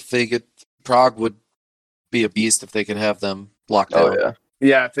 That's if they get Prague would be a beast if they could have them locked out. Oh yeah.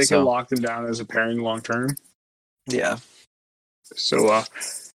 Yeah, if they can lock them down as a pairing long term. Yeah. So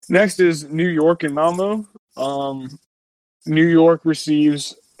next is New York and Malmo. New York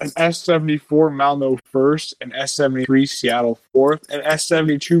receives an S74 Malmo first, an S73 Seattle fourth, an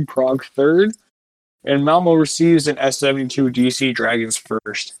S72 Prague third, and Malmo receives an S72 DC Dragons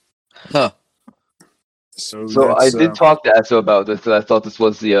first. Huh. So I did talk to Esso about this, and I thought this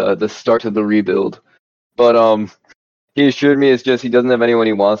was the start of the rebuild. But he assured me it's just he doesn't have anyone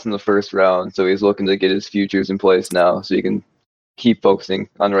he wants in the first round, so he's looking to get his futures in place now, so he can keep focusing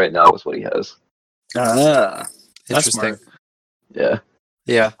on right now with what he has. Interesting. Yeah.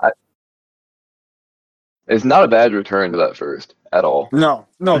 Yeah. It's not a bad return to that first at all. No,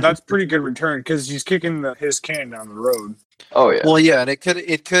 that's pretty good return because he's kicking his can down the road. Oh yeah. Well, yeah, and it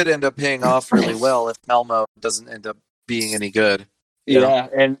could end up paying off really well if Malmo doesn't end up being any good. Yeah,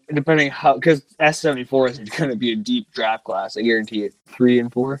 and depending how, because S74 is going to be a deep draft class, I guarantee it. 3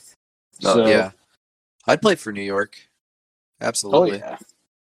 and 4. No, So, Yeah, I'd play for New York. oh Absolutely. yeah,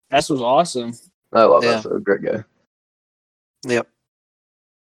 S was awesome. I love Yeah. that. So great guy. Yep.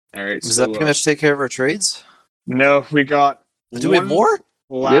 All right, Does so, that pretty much take care of our trades? no, we got Do we have more?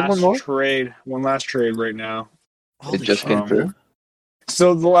 have one more? One last trade right now. Holy It just shit. came through.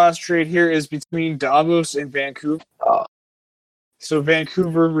 So the last trade here is between Davos and Vancouver. Ah. So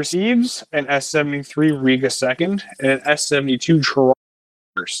Vancouver receives an S73 Riga second and an S72 Toronto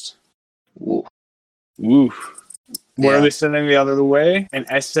first. Ooh. Woof. What Yeah. are they sending the other way? An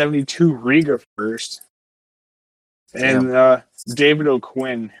S72 Riga first. And David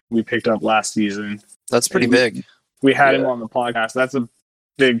O'Quinn, we picked up last season. That's pretty And we- big. We had him Yeah. on the podcast. That's a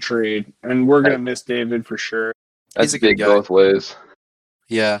big trade. And we're going to miss David for sure. That's He's a good big guy. both ways.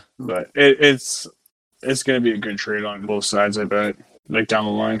 Yeah. But it's going to be a good trade on both sides, I bet. Like down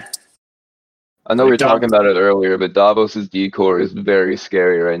the line. I know we were Like Dav- talking about it earlier, but Davos's decor is very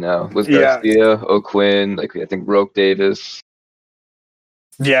scary right now. With Yeah. Garcia, O'Quinn, like I think Roke Davis.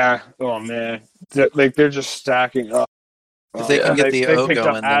 Yeah. Oh, man. They're just stacking up. If they can get the they O picked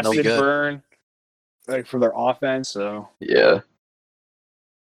going, up then they'll be Acid good. Burn like for their offense. So, Yeah.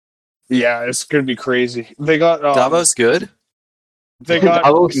 yeah, it's going to be crazy. They got Davos good? They got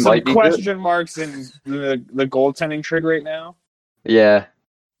Davos some might be good. question marks in the goaltending trig right now. Yeah.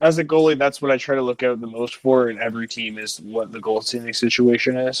 As a goalie, that's what I try to look out the most for in every team is what the goaltending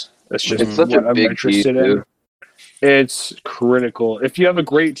situation is. That's just It's such what a I'm big interested piece, in. too. It's critical. If you have a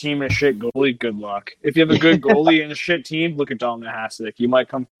great team and a shit goalie, good luck. If you have a good goalie and a shit team, look at Dominic Hasek. You might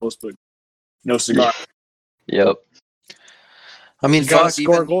come close, but no cigar. Yep. I mean, You got to fuck,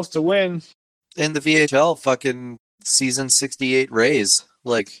 score even goals to win. in the VHL, fucking season 68 Rays.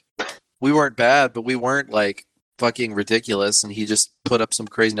 Like, we weren't bad, but we weren't, like, fucking ridiculous, and he just put up some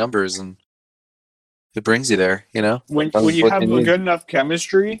crazy numbers, and it brings you there, you know? When That's you what have you a need. good enough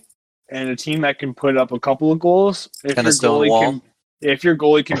chemistry and a team that can put up a couple of goals, if And your a stone goalie wall. can, if your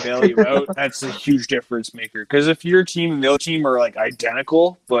goalie can bail you out, that's a huge difference maker. Because if your team and the other team are like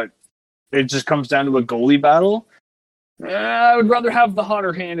identical, but it just comes down to a goalie battle, I would rather have the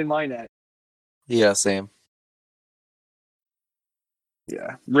hotter hand in my net. Yeah, same.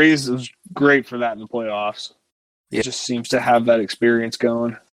 Yeah, Rays is great for that in the playoffs. Yeah. It just seems to have that experience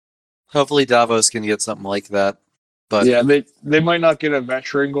going. Hopefully Davos can get something like that. But Yeah, they might not get a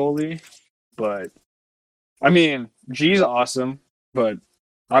veteran goalie, but I mean, G's awesome, but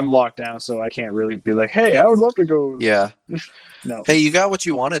I'm locked down, so I can't really be like, hey, I would love to go. yeah. No, Hey, you got what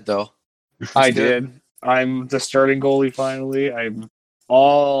you wanted, though. I good. did. I'm the starting goalie finally. I'm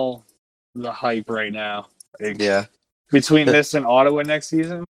all the hype right now. Like, Yeah. between this and Ottawa next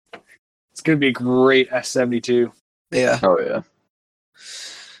season, it's going to be a great S72. Yeah. Oh yeah.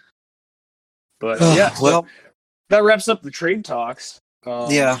 But yeah, so well, that wraps up the trade talks.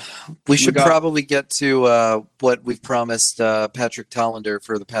 yeah. We should got- probably get to what we've promised Patrick Tollander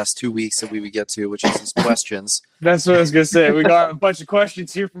for the past 2 weeks that we would get to, which is his questions. That's what I was going to say. We got a bunch of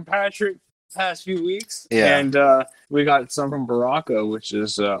questions here from Patrick the past few weeks. Yeah. And we got some from Baraka, which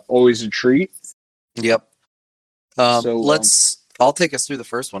is always a treat. Yep. So, I'll take us through the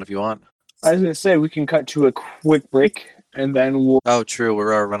first one if you want. I was going to say we can cut to a quick break, and then we'll... Oh, true.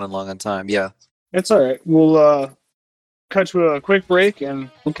 We're already running long on time. Yeah. It's all right. We'll cut to a quick break, and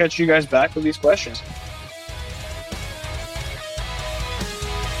we'll catch you guys back with these questions.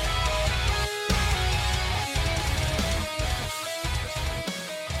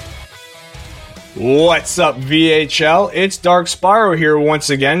 What's up, VHL? It's Dark Spyro here once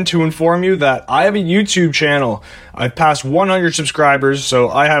again to inform you that I have a YouTube channel. I've passed 100 subscribers, so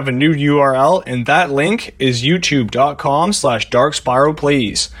I have a new URL, and that link is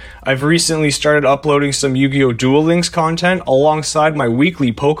youtube.com/DarkSpyroPlays. I've recently started uploading some Yu-Gi-Oh! Duel Links content alongside my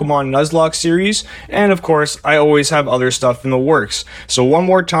weekly Pokemon Nuzlocke series, and of course, I always have other stuff in the works. So one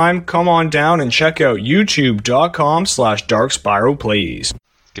more time, come on down and check out youtube.com/DarkSpyroPlays.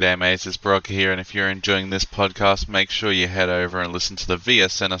 G'day mates, it's Baraka here, and if you're enjoying this podcast, make sure you head over and listen to the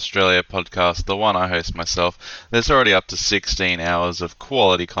VSN Australia podcast, the one I host myself. There's already up to 16 hours of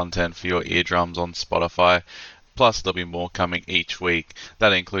quality content for your eardrums on Spotify, plus there'll be more coming each week.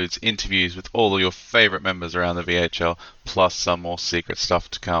 That includes interviews with all of your favourite members around the VHL, plus some more secret stuff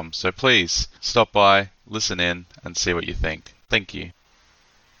to come. So please, stop by, listen in, and see what you think. Thank you.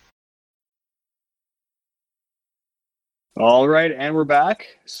 All right, and we're back.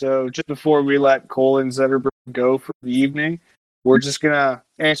 So just before we let Cole and Zetterberg go for the evening, we're just going to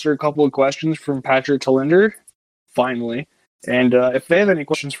answer a couple of questions from Patrick Tollander, finally. And if they have any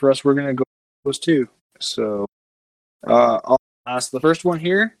questions for us, we're going to go with those too. So I'll ask the first one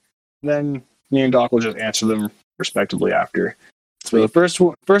here, then me and Doc will just answer them respectively after. So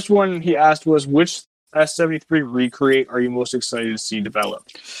the first one he asked was, which S73 recreate are you most excited to see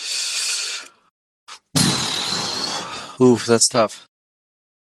developed? Oof, that's tough.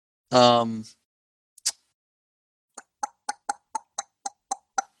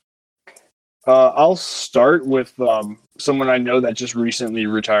 I'll start with someone I know that just recently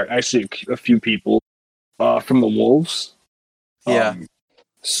retired. Actually, a few people from the Wolves. Yeah.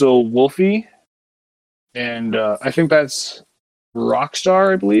 So Wolfie, and I think that's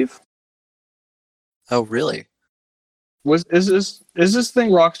Rockstar, I believe. Oh, really? Is this thing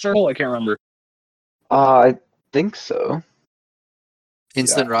Rockstar? I can't remember. I think so.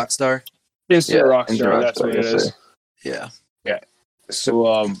 Instant Yeah. Rockstar? Instant Yeah, Rockstar, Instant that's Rockstar, what it yes, is. sir. Yeah.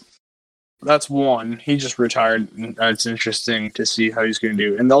 So that's one. He just retired. And it's interesting to see how he's going to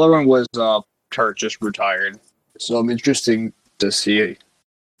do. And the other one was Tart just retired. So I'm interesting to see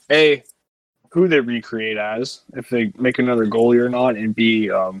who they recreate as, if they make another goalie or not, and B,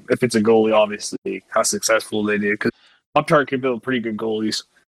 if it's a goalie, obviously how successful they did. Because Tart can build pretty good goalies.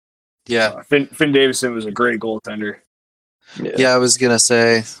 Yeah. Finn Davison was a great goaltender. Yeah, I was gonna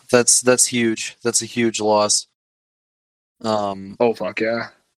say that's huge. That's a huge loss. Oh fuck yeah!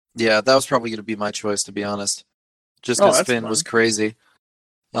 Yeah, that was probably gonna be my choice, to be honest. Just Oh, because that's Finn fine. was crazy.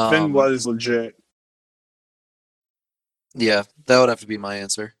 Finn was legit. Yeah, that would have to be my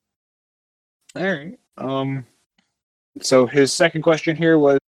answer. All right. So his second question here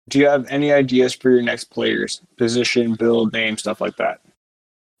was, do you have any ideas for your next players? Position, build, name, stuff like that.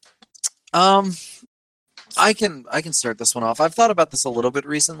 I can start this one off. I've thought about this a little bit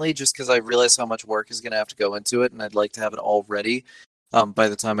recently, just because I realize how much work is going to have to go into it, and I'd like to have it all ready by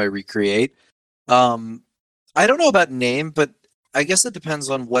the time I recreate. I don't know about name, but I guess it depends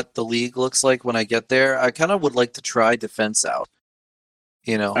on what the league looks like when I get there. I kind of would like to try defense out.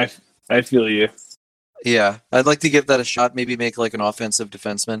 You know, I feel you. yeah, I'd like to give that a shot. Maybe make like an offensive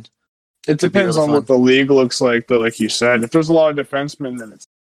defenseman. It Could be depends really on fun. what the league looks like, but like you said, if there's a lot of defensemen, then it's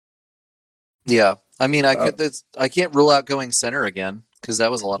Yeah, I mean, I can't rule out going center again because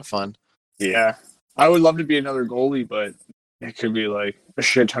that was a lot of fun. yeah. I would love to be another goalie, but it could be like a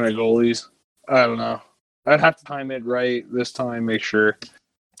shit ton of goalies. I don't know. I'd have to time it right this time, make sure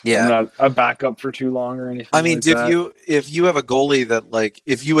Yeah, I'm not a backup for too long or anything. I mean, like that. if you have a goalie that like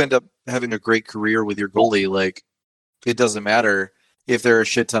if you end up having a great career with your goalie, like it doesn't matter if there are a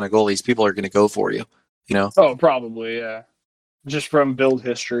shit ton of goalies, people are going to go for you. You know? Oh, probably, yeah. Just from build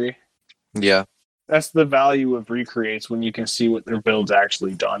history. Yeah, That's the value of recreates when you can see what their build's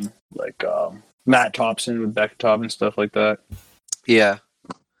actually done. Like Matt Thompson with Becketop and stuff like that. yeah,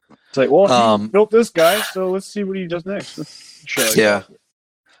 It's like, well, he built this guy, so let's see what he does next. Shit like yeah. that.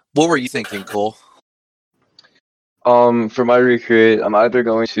 What were you thinking, Cole? For my recreate, I'm either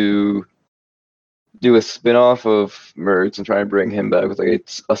going to do a spin-off of Mertz and try and bring him back with like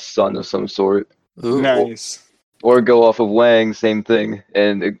a son of some sort, Ooh. Nice. or go off of Wang, same thing,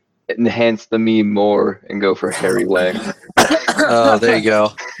 and enhance the meme more and go for Harry Wang. Oh, there you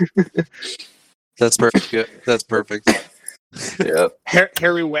go. That's perfect. Good. That's perfect. Yeah.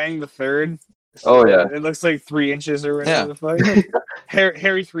 Harry Wang the third. Oh yeah. It looks like 3 inches or Yeah. whatever the fuck.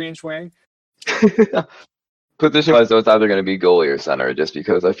 Harry 3-inch Wang. Position-wise, though, it's either going to be goalie or center, just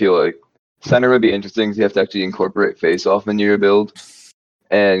because I feel like center would be interesting because you have to actually incorporate face-off into your build,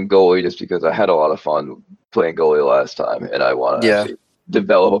 and goalie just because I had a lot of fun playing goalie last time, and I want to actually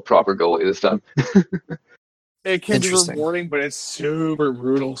develop a proper goalie this time. It can be Interesting. rewarding, but it's super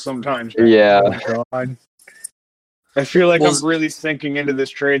brutal sometimes. Man. Yeah. Oh my God. I feel like Well, I'm really sinking into this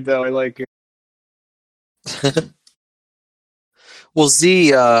trade, though. I like it. Well,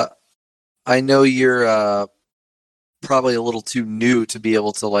 Z, I know you're probably a little too new to be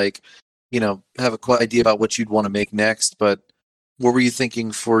able to like, have a idea about what you'd want to make next. But what were you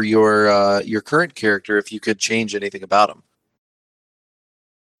thinking for your current character if you could change anything about him?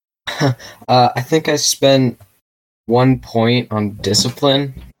 I think I spent 1 point on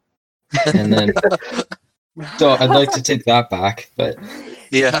discipline, and then so I'd like to take that back. But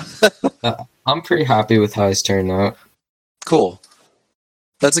Yeah, I'm pretty happy with how he's turned out. cool.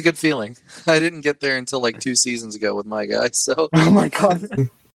 That's a good feeling. I didn't get there until like 2 seasons ago with my guy. So Oh my God.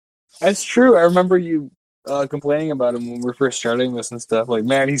 That's true. I remember you complaining about him when we were first starting this and stuff. Like,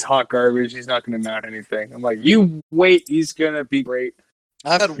 man, he's hot garbage. He's not going to mount anything. I'm like, you wait. He's going to be great.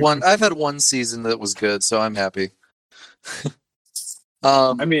 I've had one season that was good, so I'm happy.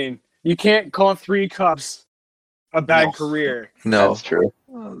 I mean, you can't call 3 cups a bad No. career. No, That's true.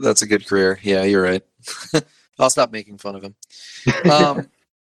 that's a good career. Yeah, you're right. I'll stop making fun of him.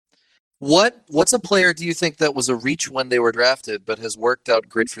 What's a player do you think that was a reach when they were drafted, but has worked out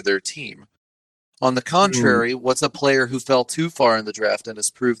great for their team? On the contrary, what's a player who fell too far in the draft and has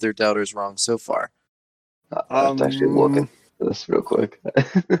proved their doubters wrong so far? I have to actually look at this real quick.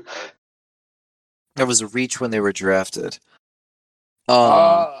 That was a reach when they were drafted.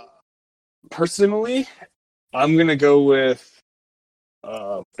 Personally, I'm gonna go with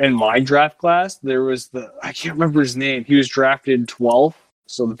in my draft class. There was I can't remember his name. He was drafted 12th,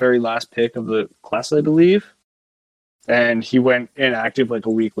 so the very last pick of the class, I believe, and he went inactive like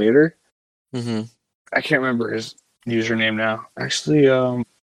a week later. Mm-hmm. I can't remember his username now. Actually,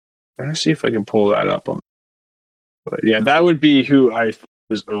 let me see if I can pull that up. But yeah, that would be who I thought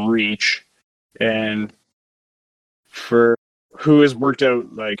was a reach, and for who has worked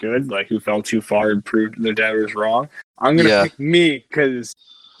out like good, like who fell too far and proved their doubters wrong. I'm gonna pick me because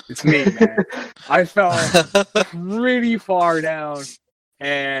it's me, man. I fell pretty far down,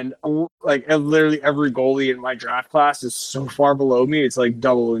 and like literally every goalie in my draft class is so far below me. It's like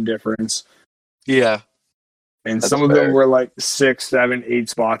double in difference. Yeah. And That's some of fair. them were like 6, 7, 8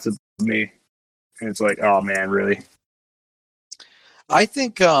 spots above me. And it's like, oh man, really? I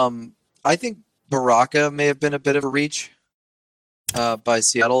think Baraka may have been a bit of a reach by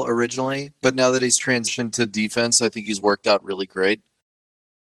Seattle originally, but now that he's transitioned to defense, I think he's worked out really great.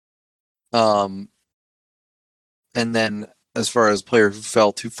 And then as far as player who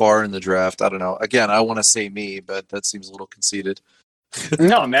fell too far in the draft, I don't know. Again, I want to say me, but that seems a little conceited.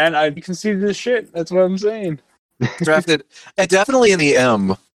 No, man, I conceded this shit. That's what I'm saying. Drafted, and definitely in the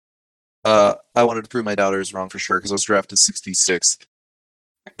M. I wanted to prove my doubters wrong for sure because I was drafted 66th.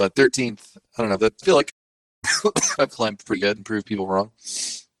 But 13th, I don't know. I feel like I've climbed pretty good and proved people wrong.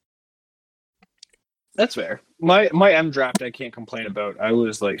 That's fair. My M draft I can't complain about. I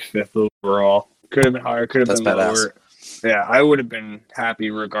was like 5th overall. Could have been higher, could have That's been badass. lower. Yeah, I would have been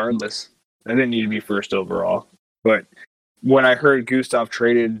happy regardless. I didn't need to be 1st overall. But when I heard Gustav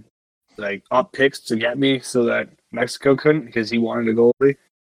traded like up picks to get me so that Mexico couldn't because he wanted a goalie,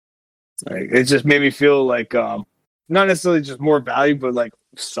 like it just made me feel like not necessarily just more value, but like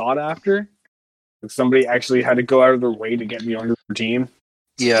sought after. Like somebody actually had to go out of their way to get me on their team.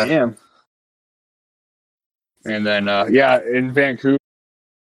 Yeah. Damn. And then in Vancouver,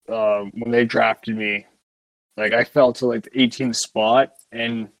 when they drafted me, like I fell to like the 18th spot,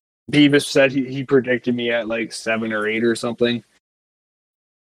 and Beavis said he predicted me at like 7 or 8 or something.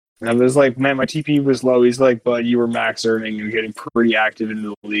 And I was like, man, my TP was low. He's like, but you were max earning and getting pretty active in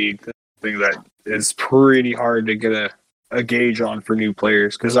the league. That's something that is pretty hard to get a gauge on for new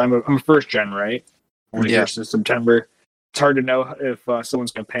players because I'm a first gen, right? Only here since September. It's hard to know if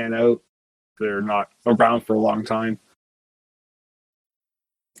someone's going to pan out. They're not around for a long time.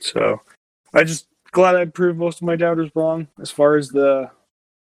 So I just glad I proved most of my doubters wrong as far as the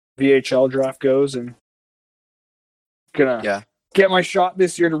VHL draft goes, and gonna get my shot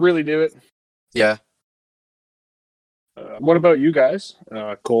this year to really do it. Yeah. What about you guys,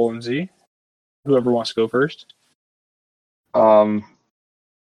 Cole and Z? Whoever wants to go first.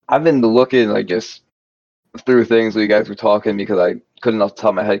 I've been looking like just through things that you guys were talking because I couldn't off the top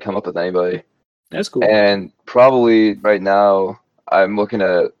of my head come up with anybody. That's cool. And probably right now I'm looking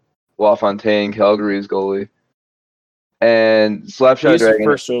at LaFontaine, Calgary's goalie. And Slapshot He's Dragon.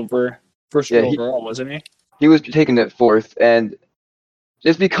 first overall, wasn't he? He was taken at 4th, and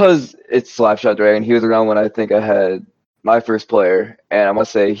just because it's Slapshot Dragon, he was around when I think I had my first player, and I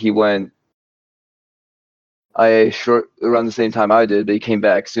must say he went around the same time I did, but he came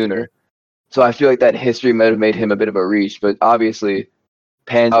back sooner. So I feel like that history might have made him a bit of a reach, but obviously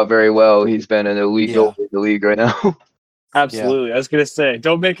panned out very well. He's been an elite goalie in the league right now. Absolutely. Yeah. I was gonna say,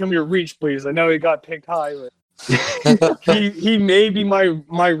 don't make him your reach, please. I know he got picked high, but he may be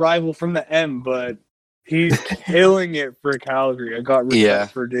my rival from the M, but he's killing it for Calgary. I got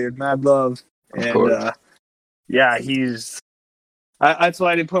respect for dude, mad love, and he's. That's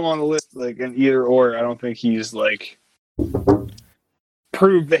why I didn't put him on the list like an either or. I don't think he's like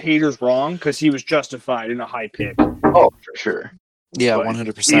proved the haters wrong because he was justified in a high pick. Oh, for sure. Yeah,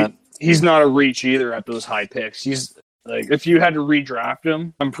 100%. He's not a reach either at those high picks. He's like, if you had to redraft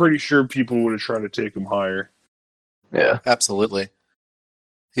him, I'm pretty sure people would have tried to take him higher. Yeah, absolutely.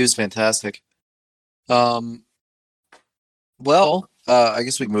 He was fantastic. Well, I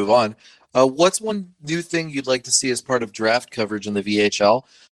guess we can move on. What's one new thing you'd like to see as part of draft coverage in the VHL?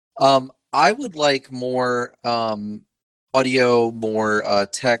 I would like more audio, more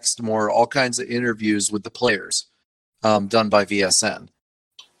text, more all kinds of interviews with the players done by VSN.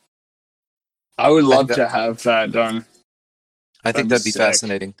 I would love to have that done. I think that'd be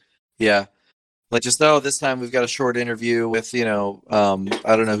fascinating. Yeah. Like just this time we've got a short interview with I don't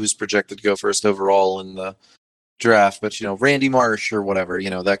know who's projected to go first overall in the draft, but Randy Marsh or whatever,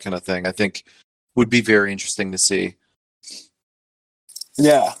 that kind of thing. I think would be very interesting to see.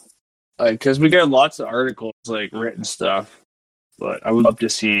 Yeah, because we get lots of articles, like written stuff, but I would love to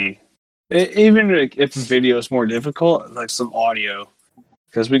see, even if video is more difficult, like some audio,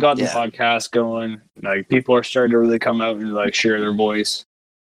 because we got the podcast going. Like people are starting to really come out and like share their voice.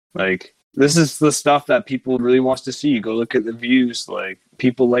 Like this is the stuff that people really wants to see. Go look at the views. Like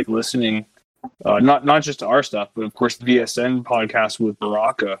people like listening, not just to our stuff, but of course the VSN podcast with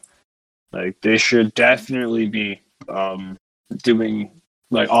Baraka. Like they should definitely be doing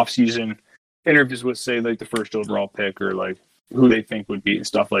like off-season interviews with, say, like the first overall pick or like who they think would be and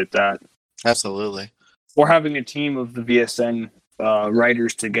stuff like that. Absolutely. Or having a team of the VSN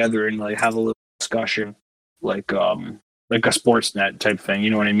writers together and like have a little discussion, like a Sportsnet type thing.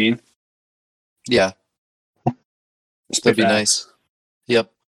 You know what I mean? Yeah. That'd be nice.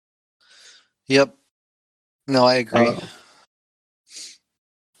 Yep. No, I agree.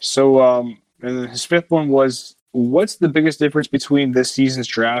 And his fifth one was, what's the biggest difference between this season's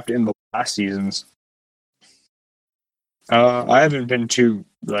draft and the last season's? I haven't been too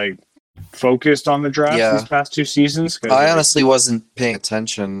focused on the draft these past 2 seasons. I honestly wasn't paying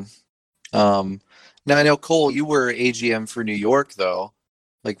attention. Now I know, Cole, you were AGM for New York, though.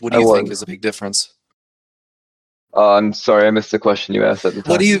 Like, what do you think is a big difference? I'm sorry, I missed the question you asked at the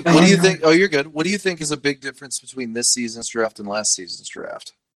time. What do you think? Oh, you're good. What do you think is a big difference between this season's draft and last season's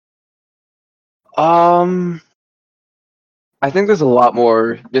draft? I think there's a lot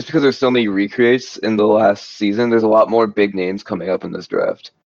more, just because there's so many recreates in the last season, there's a lot more big names coming up in this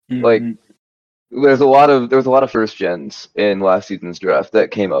draft. Mm-hmm. Like, there was a lot of first gens in last season's draft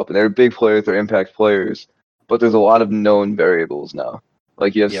that came up, and they're big players, they're impact players, but there's a lot of known variables now.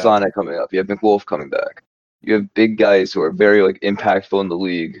 Like, you have Sonic coming up, you have McWolf coming back. You have big guys who are very impactful in the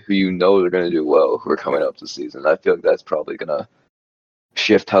league, who they're going to do well, who are coming up this season. I feel like that's probably going to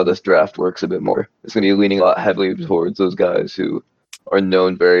shift how this draft works a bit more. It's going to be leaning a lot heavily towards those guys who are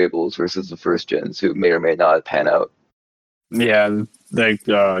known variables versus the first gens who may or may not pan out. Yeah,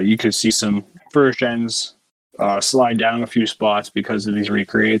 you could see some first gens slide down a few spots because of these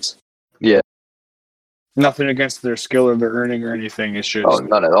recreates. Yeah. Nothing against their skill or their earning or anything. It's just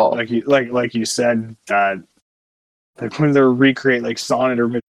none at all. Like you said, that when they're recreate like Sonnet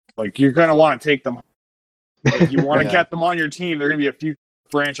or you're gonna want to take them. If you want to get them on your team, they're gonna be a future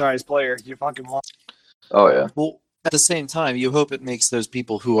franchise player. You fucking want. Oh yeah. Well, at the same time, you hope it makes those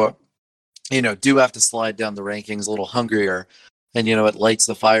people who are, do have to slide down the rankings a little hungrier, and it lights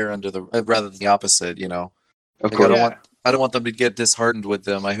the fire under the rather than the opposite. Of course. I don't want them to get disheartened with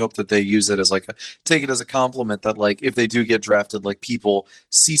them. I hope that they use it as take it as a compliment that if they do get drafted, people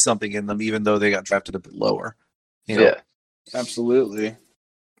see something in them, even though they got drafted a bit lower. Yeah, absolutely.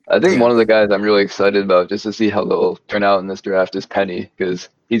 I think one of the guys I'm really excited about just to see how they'll turn out in this draft is Penny, because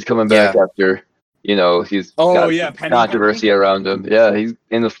he's coming back after, he's got controversy around him. Yeah, he's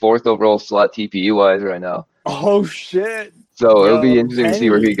in the 4th overall slot TPE wise right now. Oh shit! So it'll be interesting to see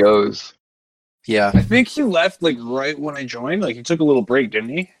where he goes. Yeah, I think he left right when I joined. He took a little break, didn't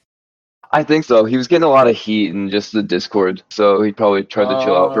he? I think so. He was getting a lot of heat in just the Discord, so he probably tried to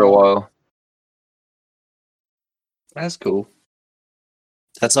chill out for a while. That's cool.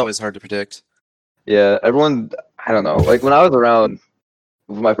 That's always hard to predict. Yeah, everyone, I don't know. When I was around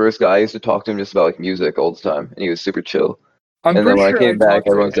with my first guy, I used to talk to him just about music all the time, and he was super chill. And then when I came back,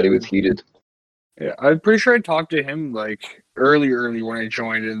 everyone said he was heated. Yeah, I'm pretty sure I talked to him early when I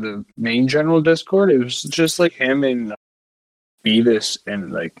joined in the main general Discord. It was just him and Beavis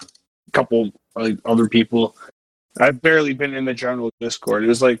and a couple other people. I've barely been in the general Discord. It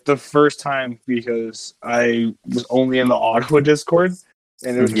was the first time because I was only in the Ottawa Discord,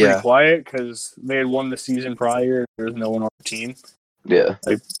 and it was pretty quiet because they had won the season prior. There was no one on the team. Yeah,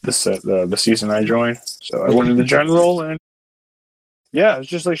 the season I joined, so I went in the general and. Yeah, it's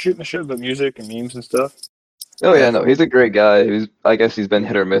just shooting the shit about music and memes and stuff. Oh yeah, no, he's a great guy. I guess he's been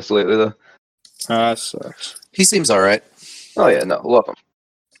hit or miss lately though. That sucks. He seems alright. Oh yeah, no, love him.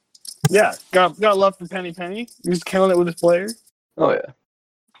 Yeah, got love for Penny. He's killing it with his players. Oh yeah.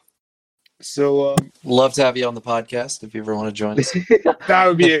 So love to have you on the podcast if you ever want to join us. That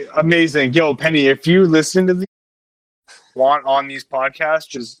would be amazing. Yo, Penny, if you listen to want on these podcasts,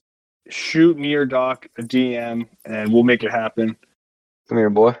 just shoot me or Doc a DM and we'll make it happen. Come here,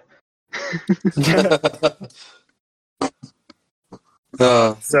 boy.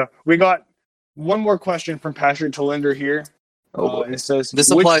 So we got one more question from Patrick Tolinder here. It says, this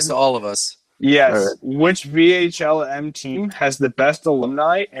applies to all of us. Yes. Right. Which VHLM team has the best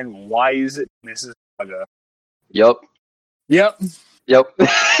alumni and why is it Mississauga. Yep. Yep.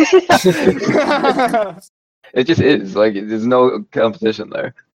 It just is. Like, there's no competition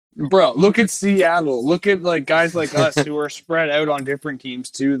there. Bro, look at Seattle. Look at like guys like us who are spread out on different teams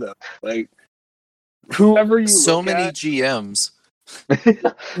too, though. Like whoever you So look many at, GMs.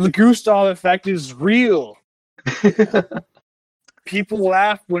 the Gustav effect is real. People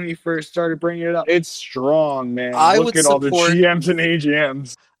laughed when he first started bringing it up. It's strong, man. I Look would at all the support- GMs and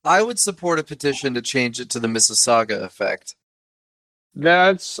AGMs. I would support a petition to change it to the Mississauga effect.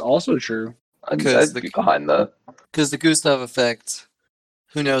 That's also true. I'd Because be behind that. Because the Gustav effect,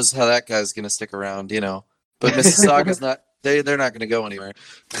 who knows how that guy's going to stick around, you know. But Mississauga's not, they're not going to go anywhere.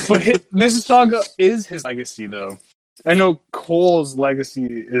 But Mississauga is his legacy, though. I know Cole's legacy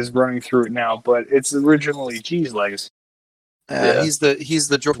is running through it now, but it's originally G's legacy. Yeah. He's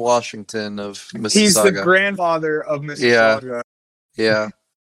the George Washington of Mississauga. He's the grandfather of Mississauga. Yeah.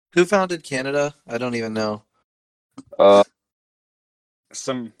 Who founded Canada? I don't even know.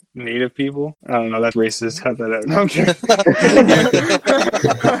 Some native people. I don't know. That's racist. Cut that out. No, I'm kidding.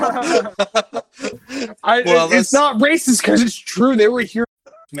 It's not racist because it's true. They were here,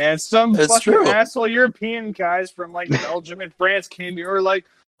 man. Some It's fucking true. asshole European guys from like Belgium and France came here. Were like,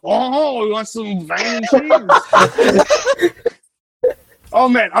 oh, we want some vine cheese. Oh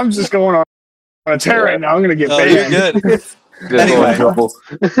man, I'm just going on a tear right now. I'm gonna get banned. You're good. Good Anyway. trouble.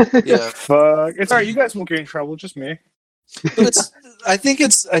 Yeah. Fuck. It's alright. You guys won't get in trouble. Just me. But I think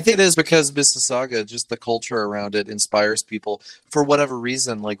it is because Mississauga, just the culture around it inspires people for whatever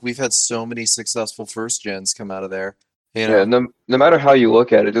reason. Like we've had so many successful first gens come out of there. You know? Yeah, no matter how you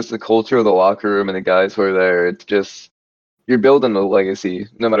look at it, just the culture of the locker room and the guys who are there, it's just, you're building a legacy,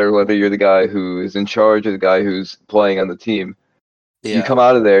 no matter whether you're the guy who is in charge or the guy who's playing on the team. Yeah. You come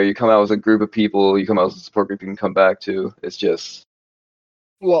out of there, you come out with a group of people, you come out with a support group you can come back to. It's just,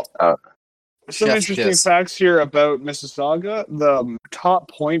 Well, Uh, some chef's interesting kiss. facts here about Mississauga. The top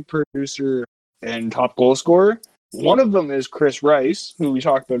point producer and top goal scorer, one of them is Chris Rice, who we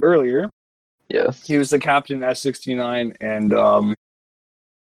talked about earlier. yes. He was the captain at 69, and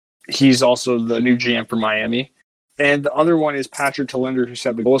he's also the new GM for Miami. And the other one is Patrick Talinder, who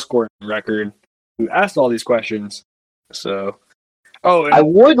set the goal scoring record, who asked all these questions. So, and I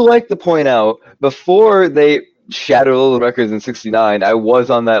would like to point out, before they shattered all the records in 69, I was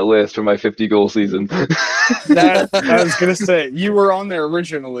on that list for my 50-goal season. that, I was going to say, you were on there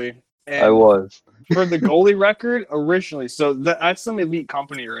originally. And I was. for the goalie record originally. So that's some elite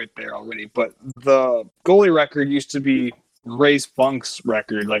company right there already. But the goalie record used to be Ray's Funk's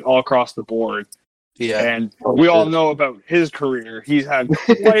record, like all across the board. Yeah. And Oh, we all shit. know about his career. He's had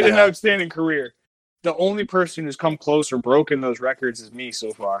quite an Yeah. outstanding career. The only person who's come close or broken those records is me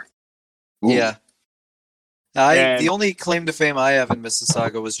so far. Ooh. Yeah. And- The only claim to fame I have in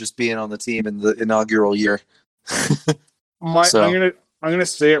Mississauga was just being on the team in the inaugural year. So- I'm gonna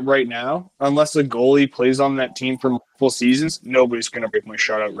say it right now. Unless a goalie plays on that team for multiple seasons, nobody's gonna break my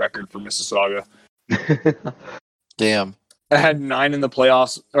shutout record for Mississauga. Damn. I had 9 in the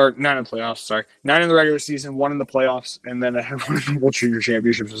playoffs, or 9 in the playoffs. Sorry, 9 in the regular season, 1 in the playoffs, and then I had 1 in the World Junior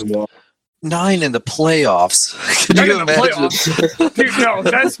Championships as well. 9 in the playoffs. Can 9 you in the imagine? playoffs? Dude, no,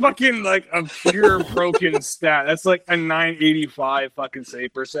 that's fucking like a pure broken stat. That's like a 985 fucking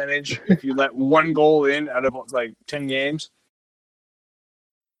save percentage if you let 1 goal in out of like 10 games.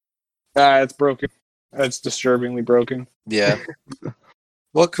 It's broken. That's disturbingly broken. Yeah.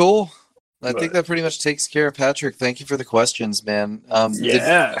 Well, cool. I But- think that pretty much takes care of Patrick. Thank you for the questions, man.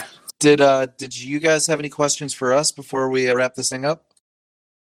 Yeah. Did you guys have any questions for us before we wrap this thing up?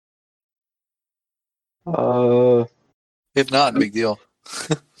 If not, big deal.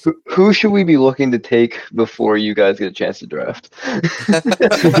 Who should we be looking to take before you guys get a chance to draft?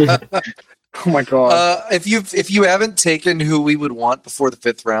 Oh my god. If you haven't taken who we would want before the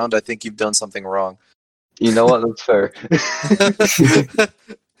 5th round, I think you've done something wrong. You know what? That's fair.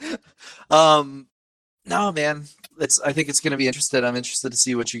 No, man. I think it's going to be interesting. I'm interested to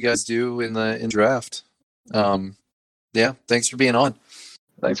see what you guys do in the draft. Yeah. Thanks for being on.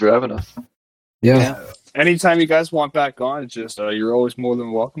 Thanks for having us. Yeah. Anytime you guys want back on, it's just you're always more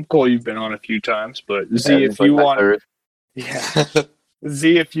than welcome. Cole, you've been on a few times, but Z, Yeah, if it's like you my want, third. yeah,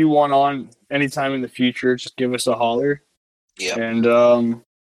 Z, if you want on anytime in the future, just give us a holler. Yep. And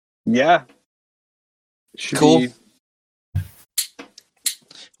yeah, Should Cool. be-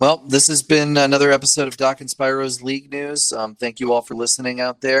 Well, this has been another episode of Doc and Spyro's League News. Thank you all for listening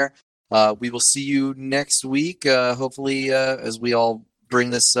out there. We will see you next week, hopefully, as we all bring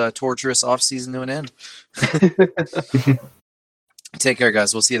this torturous offseason to an end. Take care,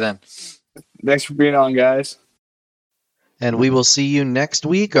 guys. We'll see you then. Thanks for being on, guys. And we will see you next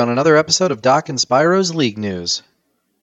week on another episode of Doc and Spyro's League News.